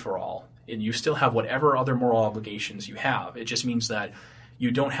free-for-all. And you still have whatever other moral obligations you have. It just means that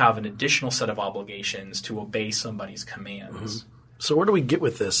you don't have an additional set of obligations to obey somebody's commands. Mm-hmm. So where do we get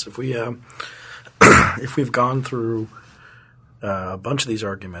with this? If we've gone through a bunch of these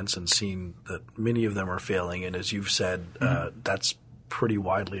arguments and seen that many of them are failing, and as you've said, that's pretty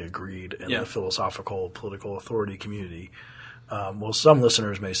widely agreed in the philosophical, political authority community. Well, some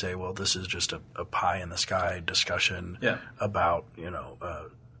listeners may say, well, this is just a pie-in-the-sky discussion about,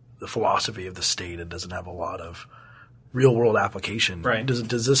 the philosophy of the state. It doesn't have a lot of real-world application. Right.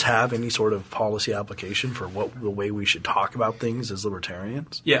 Does this have any sort of policy application for the way we should talk about things as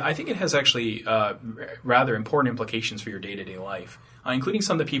libertarians? Yeah, I think it has actually rather important implications for your day-to-day life, including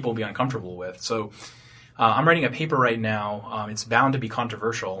some that people will be uncomfortable with. So I'm writing a paper right now. It's bound to be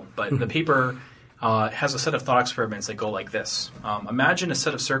controversial, but the paper has a set of thought experiments that go like this. Imagine a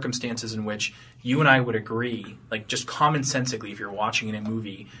set of circumstances in which you and I would agree, like just commonsensically if you're watching in a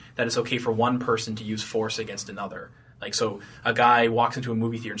movie, that it's okay for one person to use force against another. Like, so a guy walks into a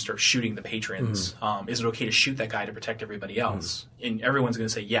movie theater and starts shooting the patrons. Is it okay to shoot that guy to protect everybody else? And everyone's going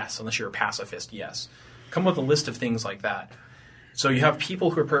to say yes, unless you're a pacifist, yes. Come up with a list of things like that. So you have people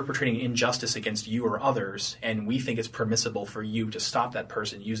who are perpetrating injustice against you or others, and we think it's permissible for you to stop that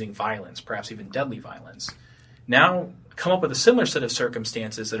person using violence, perhaps even deadly violence. Now come up with a similar set of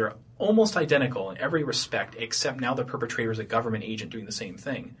circumstances that are almost identical in every respect, except now the perpetrator is a government agent doing the same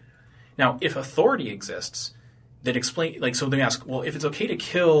thing. Now, if authority exists, that explain, like, so they ask, well, if it's okay to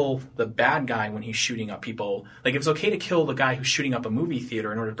kill the bad guy when he's shooting up people, like if it's okay to kill the guy who's shooting up a movie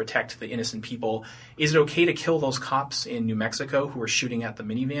theater in order to protect the innocent people, is it okay to kill those cops in New Mexico who were shooting at the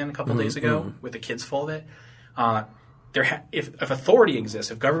minivan a couple days ago with the kids full of it? if authority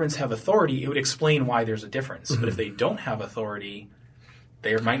exists, if governments have authority, it would explain why there's a difference. But if they don't have authority,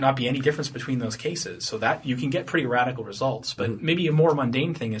 there might not be any difference between those cases. So that you can get pretty radical results. But maybe a more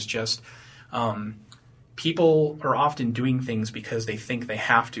mundane thing is just people are often doing things because they think they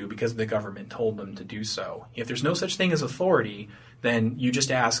have to, because the government told them to do so. If there's no such thing as authority, then you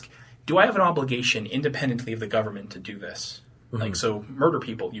just ask, do I have an obligation independently of the government to do this? Like, so murder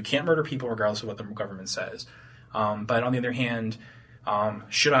people. You can't murder people regardless of what the government says. But on the other hand,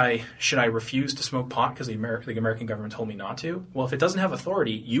 should I refuse to smoke pot because the American government told me not to? Well, if it doesn't have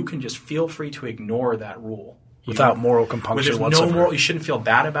authority, you can just feel free to ignore that rule. Without moral compunction whatsoever. You shouldn't feel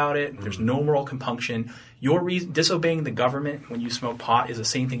bad about it. There's no moral compunction. Your disobeying the government when you smoke pot is the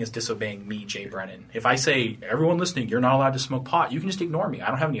same thing as disobeying me, Jay Brennan. If I say, everyone listening, you're not allowed to smoke pot, you can just ignore me. I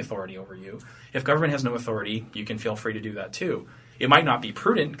don't have any authority over you. If government has no authority, you can feel free to do that too. It might not be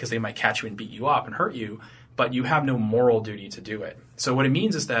prudent because they might catch you and beat you up and hurt you, but you have no moral duty to do it. So what it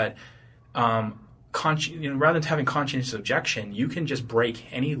means is that rather than having conscientious objection, you can just break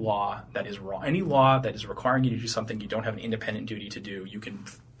any law that is wrong. Any law that is requiring you to do something you don't have an independent duty to do, you can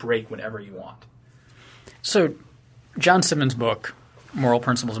break whenever you want. So John Simmons' book, Moral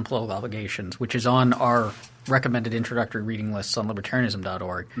Principles and Political Obligations, which is on our recommended introductory reading lists on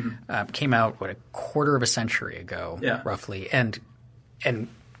libertarianism.org, came out, a quarter of a century ago, roughly, and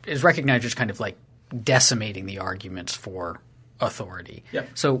is recognized as kind of like decimating the arguments for authority. Yep.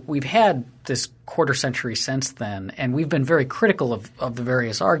 So we've had this quarter century since then, and we've been very critical of the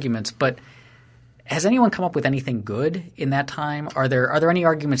various arguments, but has anyone come up with anything good in that time? Are there any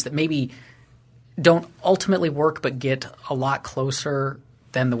arguments that maybe don't ultimately work but get a lot closer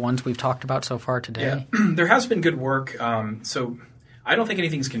than the ones we've talked about so far today? Yeah. There has been good work. So I don't think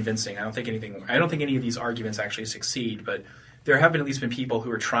anything's convincing. I don't think any of these arguments actually succeed, but there have at least been people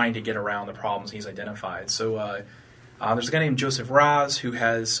who are trying to get around the problems he's identified. So there's a guy named Joseph Raz who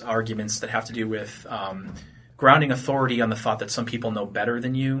has arguments that have to do with grounding authority on the thought that some people know better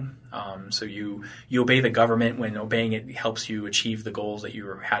than you. So you obey the government when obeying it helps you achieve the goals that you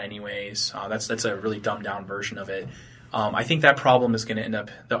had anyways. That's a really dumbed down version of it. I think that problem is going to end up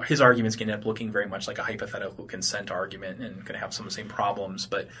 – his argument is going to end up looking very much like a hypothetical consent argument and going to have some of the same problems.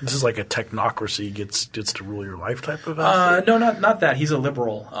 But this is like a technocracy gets to rule your life type of answer? No, not that. He's a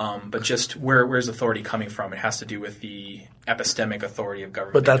liberal. But just where's authority coming from? It has to do with the epistemic authority of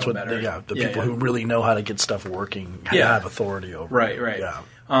government. But that's what the people who really know how to get stuff working have authority over. Right. Yeah.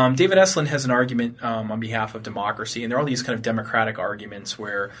 David Estlund has an argument on behalf of democracy, and there are all these kind of democratic arguments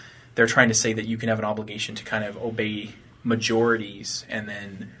where they're trying to say that you can have an obligation to kind of obey majorities and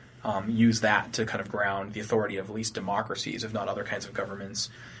then use that to kind of ground the authority of at least democracies, if not other kinds of governments.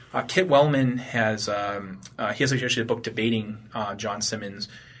 Kit Wellman has actually a book debating John Simmons,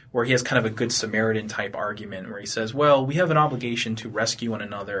 where he has kind of a Good Samaritan type argument where he says, well, we have an obligation to rescue one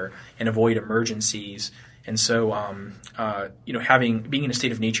another and avoid emergencies. And so, being in a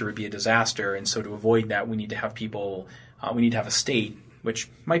state of nature would be a disaster. And so to avoid that, we need to have we need to have a state, which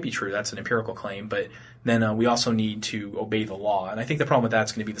might be true. That's an empirical claim. But then we also need to obey the law. And I think the problem with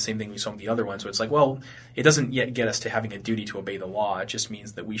that's going to be the same thing we saw with the other ones. So it's like, well, it doesn't yet get us to having a duty to obey the law. It just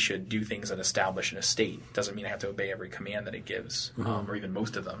means that we should do things that establish in a state. It doesn't mean I have to obey every command that it gives, or even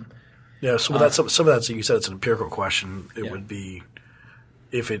most of them. Yeah, so some of that, so you said it's an empirical question. It would be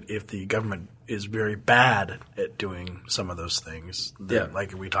if the government is very bad at doing some of those things, then,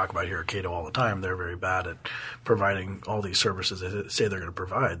 like we talk about here at Cato all the time, they're very bad at providing all these services they say they're going to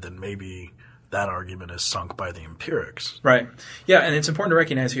provide, then maybe that argument is sunk by the empirics. Right. Yeah, and it's important to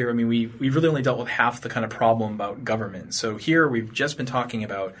recognize here, I mean, we've really only dealt with half the kind of problem about government. So here we've just been talking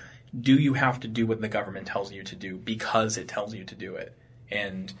about, do you have to do what the government tells you to do because it tells you to do it?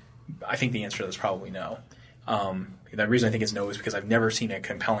 And I think the answer to that is probably no. The reason I think it's no is because I've never seen a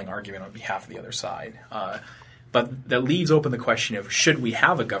compelling argument on behalf of the other side. But that leaves open the question of, should we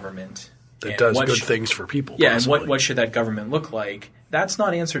have a government that does good things for people? Yeah, possibly. And what should that government look like? That's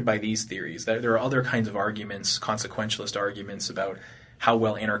not answered by these theories. There are other kinds of arguments, consequentialist arguments about how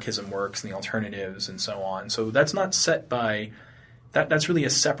well anarchism works and the alternatives and so on. So that's not set by that's really a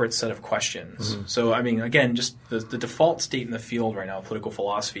separate set of questions. Mm-hmm. So, I mean, again, just the default state in the field right now, political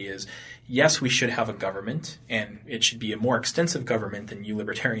philosophy is, yes, we should have a government, and it should be a more extensive government than you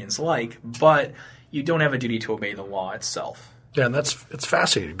libertarians like, but you don't have a duty to obey the law itself. Yeah, and it's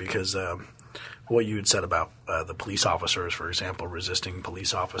fascinating because what you had said about the police officers, for example, resisting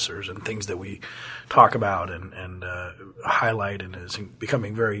police officers and things that we talk about and highlight and is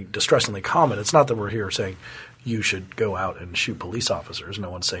becoming very distressingly common. It's not that we're here saying you should go out and shoot police officers.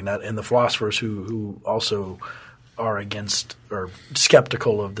 No one's saying that. And the philosophers who also are against or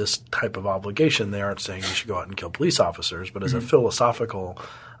skeptical of this type of obligation, they aren't saying you should go out and kill police officers. But as a philosophical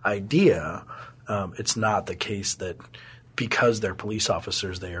idea, it's not the case that because they're police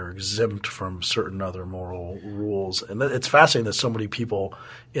officers, they are exempt from certain other moral rules. And it's fascinating that so many people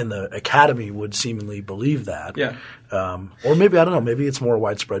in the academy would seemingly believe that. Yeah. Or maybe, I don't know, maybe it's more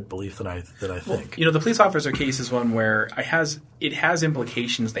widespread belief than I think. The police officer case is one where it has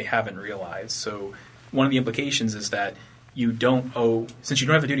implications they haven't realized. So one of the implications is that since you don't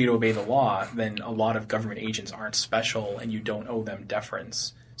have the duty to obey the law, then a lot of government agents aren't special and you don't owe them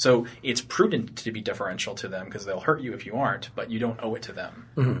deference. So it's prudent to be deferential to them because they'll hurt you if you aren't, but you don't owe it to them.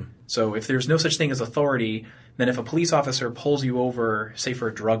 Mm-hmm. So if there's no such thing as authority, then if a police officer pulls you over, say for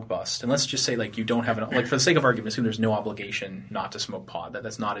a drug bust, and let's just say like you don't have for the sake of argument, assume there's no obligation not to smoke pot,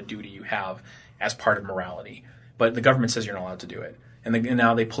 that's not a duty you have as part of morality. But the government says you're not allowed to do it. And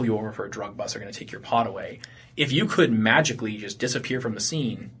now they pull you over for a drug bust, they're going to take your pot away. If you could magically just disappear from the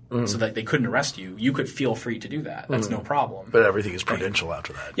scene so that they couldn't arrest you, you could feel free to do that. That's no problem. But everything is prudential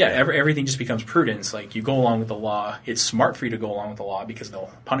after that. Yeah, everything just becomes prudence. Like you go along with the law. It's smart for you to go along with the law because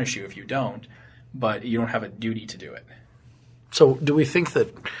they'll punish you if you don't, but you don't have a duty to do it. So do we think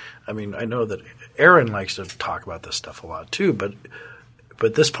that – I mean, I know that Aaron likes to talk about this stuff a lot too, but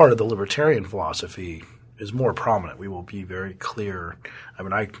this part of the libertarian philosophy is more prominent. We will be very clear. I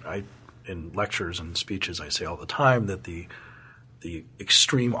mean, I in lectures and speeches I say all the time that the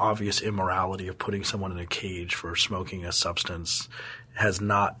extreme obvious immorality of putting someone in a cage for smoking a substance is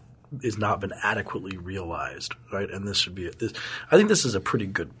not been adequately realized, right? And this should be I think this is a pretty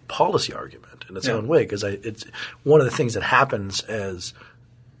good policy argument in its own way because it's one of the things that happens as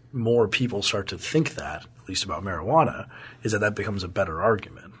more people start to think that, at least about marijuana, is that becomes a better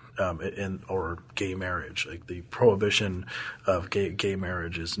argument. Or gay marriage, like the prohibition of gay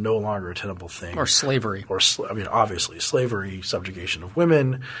marriage is no longer a tenable thing. Or slavery. Obviously slavery, subjugation of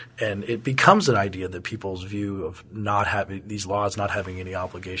women, and it becomes an idea that people's view of not having these laws, not having any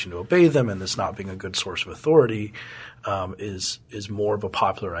obligation to obey them, and this not being a good source of authority, is more of a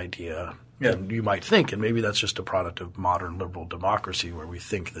popular idea than you might think. And maybe that's just a product of modern liberal democracy where we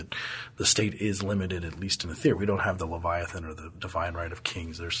think that the state is limited, at least in the theory. We don't have the Leviathan or the divine right of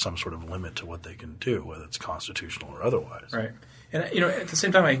kings. There's some sort of limit to what they can do, whether it's constitutional or otherwise. Right. And at the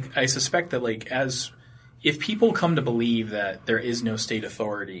same time, I suspect that if people come to believe that there is no state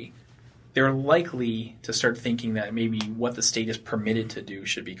authority, they're likely to start thinking that maybe what the state is permitted to do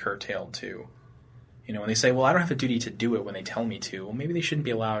should be curtailed too. When they say, well, I don't have a duty to do it when they tell me to, well, maybe they shouldn't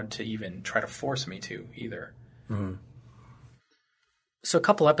be allowed to even try to force me to either. Mm-hmm. So a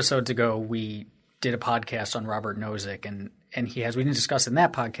couple episodes ago, we did a podcast on Robert Nozick, and we didn't discuss in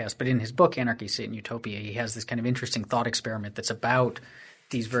that podcast, but in his book, Anarchy, State, and Utopia, he has this kind of interesting thought experiment that's about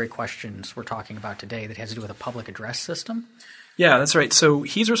these very questions we're talking about today that has to do with a public address system. Yeah, that's right. So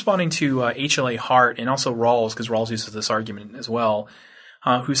he's responding to HLA Hart and also Rawls, because Rawls uses this argument as well,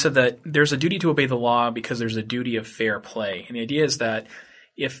 who said that there's a duty to obey the law because there's a duty of fair play. And the idea is that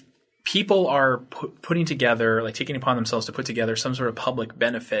if people are putting together, like taking upon themselves to put together some sort of public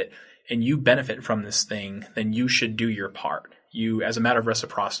benefit, and you benefit from this thing, then you should do your part. You, as a matter of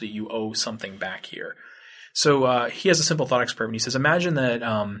reciprocity, you owe something back here. So he has a simple thought experiment. He says, imagine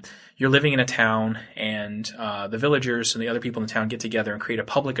that you're living in a town and the villagers and the other people in the town get together and create a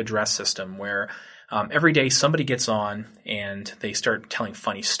public address system where every day somebody gets on and they start telling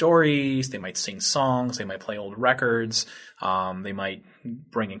funny stories. They might sing songs. They might play old records. They might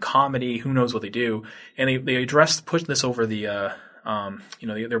bring in comedy. Who knows what they do? And they put this over the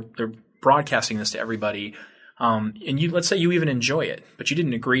they're broadcasting this to everybody. And let's say you even enjoy it, but you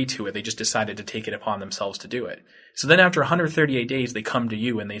didn't agree to it. They just decided to take it upon themselves to do it. So then after 138 days, they come to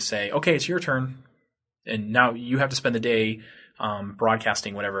you and they say, okay, it's your turn. And now you have to spend the day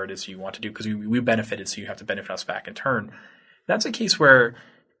broadcasting whatever it is you want to do because we benefited, so you have to benefit us back in turn. That's a case where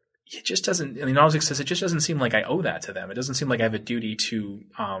it just doesn't – Nozick says it just doesn't seem like I owe that to them. It doesn't seem like I have a duty to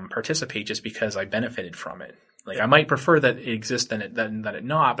participate just because I benefited from it. Like I might prefer that it exists than it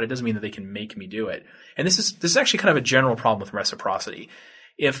not, but it doesn't mean that they can make me do it. And this is actually kind of a general problem with reciprocity.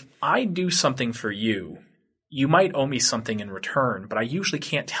 If I do something for you, you might owe me something in return, but I usually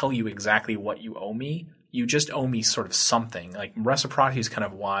can't tell you exactly what you owe me. You just owe me sort of something. Like reciprocity is kind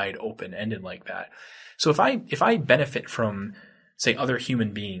of wide open-ended like that. So if I benefit from, say, other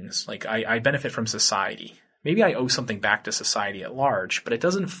human beings, like I benefit from society, maybe I owe something back to society at large, but it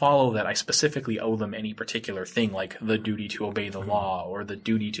doesn't follow that I specifically owe them any particular thing, like the duty to obey the law, or the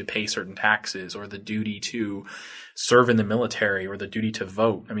duty to pay certain taxes, or the duty to serve in the military, or the duty to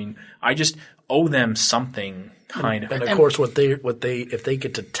vote. I mean, I just owe them something kind of. And of course, if they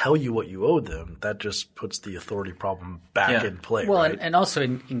get to tell you what you owe them, that just puts the authority problem back in play. Well, right? and also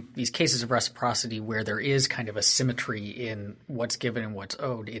in these cases of reciprocity where there is kind of a symmetry in what's given and what's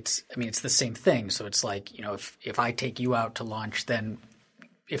owed, it's the same thing. So it's like, if I take you out to lunch, then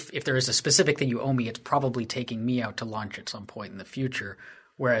if there is a specific thing you owe me, it's probably taking me out to lunch at some point in the future.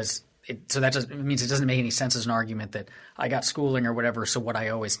 Whereas it means it doesn't make any sense as an argument that I got schooling or whatever, so what I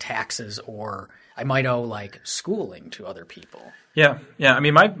owe is taxes, or I might owe like schooling to other people. Yeah. I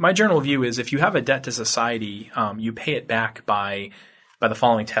mean, my general view is if you have a debt to society, you pay it back by the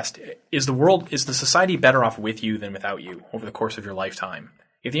following test: is the society better off with you than without you over the course of your lifetime?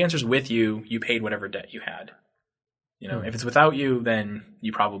 If the answer is with you, you paid whatever debt you had. If it's without you, then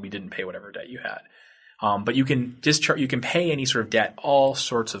you probably didn't pay whatever debt you had. But you can pay any sort of debt all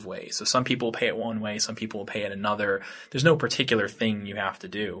sorts of ways. So some people pay it one way, some people will pay it another. There's no particular thing you have to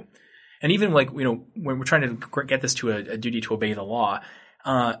do. And even when we're trying to get this to a duty to obey the law,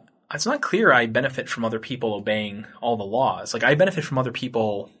 it's not clear I benefit from other people obeying all the laws. Like I benefit from other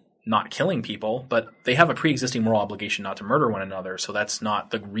people not killing people, but they have a pre-existing moral obligation not to murder one another. So that's not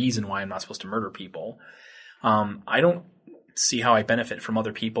the reason why I'm not supposed to murder people. I don't see how I benefit from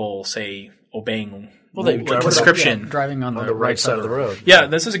other people, say, obeying conscription. Driving on the right side of the road. Yeah,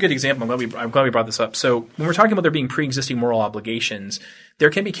 this is a good example. I'm glad we brought this up. So when we're talking about there being pre-existing moral obligations, there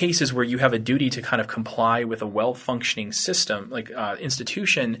can be cases where you have a duty to kind of comply with a well-functioning system, like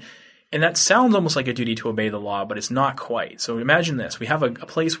institution, and that sounds almost like a duty to obey the law, but it's not quite. So imagine this. We have a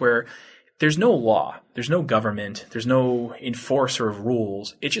place where there's no law, there's no government, there's no enforcer of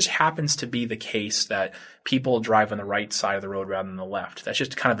rules. It just happens to be the case that people drive on the right side of the road rather than the left. That's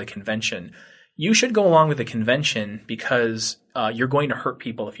just kind of the convention. You should go along with the convention because you're going to hurt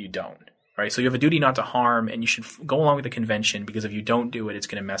people if you don't, right? So you have a duty not to harm, and you should go along with the convention because if you don't do it, it's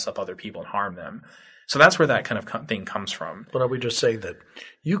going to mess up other people and harm them. So that's where that kind of thing comes from. But are we just saying that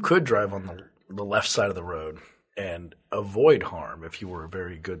you could drive on the left side of the road and avoid harm if you were a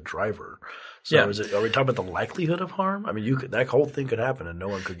very good driver? So are we talking about the likelihood of harm? I mean, that whole thing could happen and no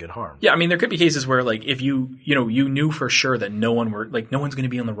one could get harmed. Yeah, I mean, there could be cases where, like, if you knew for sure that no one's going to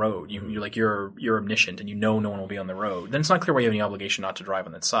be on the road. You're omniscient and no one will be on the road. Then it's not clear why you have any obligation not to drive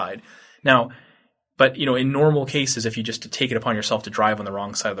on that side. Now, but in normal cases, if you just take it upon yourself to drive on the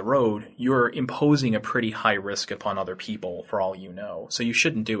wrong side of the road, you're imposing a pretty high risk upon other people for all you know. So you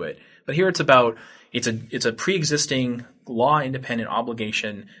shouldn't do it. But here it's a pre-existing law-independent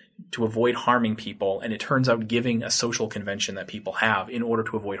obligation to avoid harming people, and it turns out giving a social convention that people have in order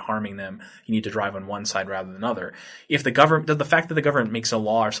to avoid harming them, you need to drive on one side rather than another. If the fact that the government makes a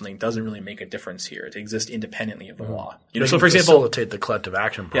law or something doesn't really make a difference here. It exists independently of the law. So for example, facilitate the collective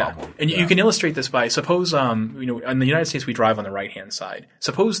action problem. And you can illustrate this by suppose in the United States we drive on the right hand side.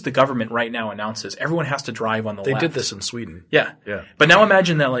 Suppose the government right now announces everyone has to drive on the left. They did this in Sweden. Yeah. But now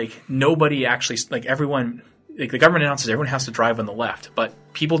imagine that nobody actually everyone. The government announces everyone has to drive on the left, but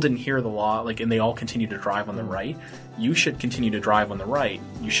people didn't hear the law, and they all continue to drive on the right. You should continue to drive on the right.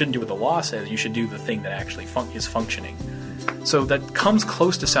 You shouldn't do what the law says. You should do the thing that actually is functioning. So that comes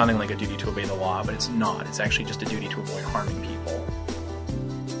close to sounding like a duty to obey the law, but it's not. It's actually just a duty to avoid harming people.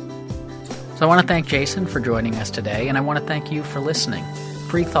 So I want to thank Jason for joining us today, and I want to thank you for listening.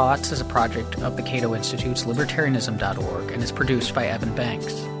 Free Thoughts is a project of the Cato Institute's libertarianism.org and is produced by Evan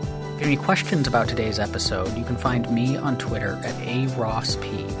Banks. If you have any questions about today's episode, you can find me on Twitter at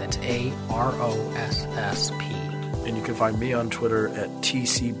 @ARossP. That's AROSSP. And you can find me on Twitter at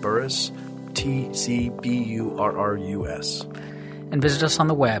TCBurrus, TCBURRUS. And visit us on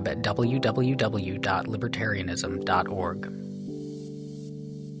the web at www.libertarianism.org.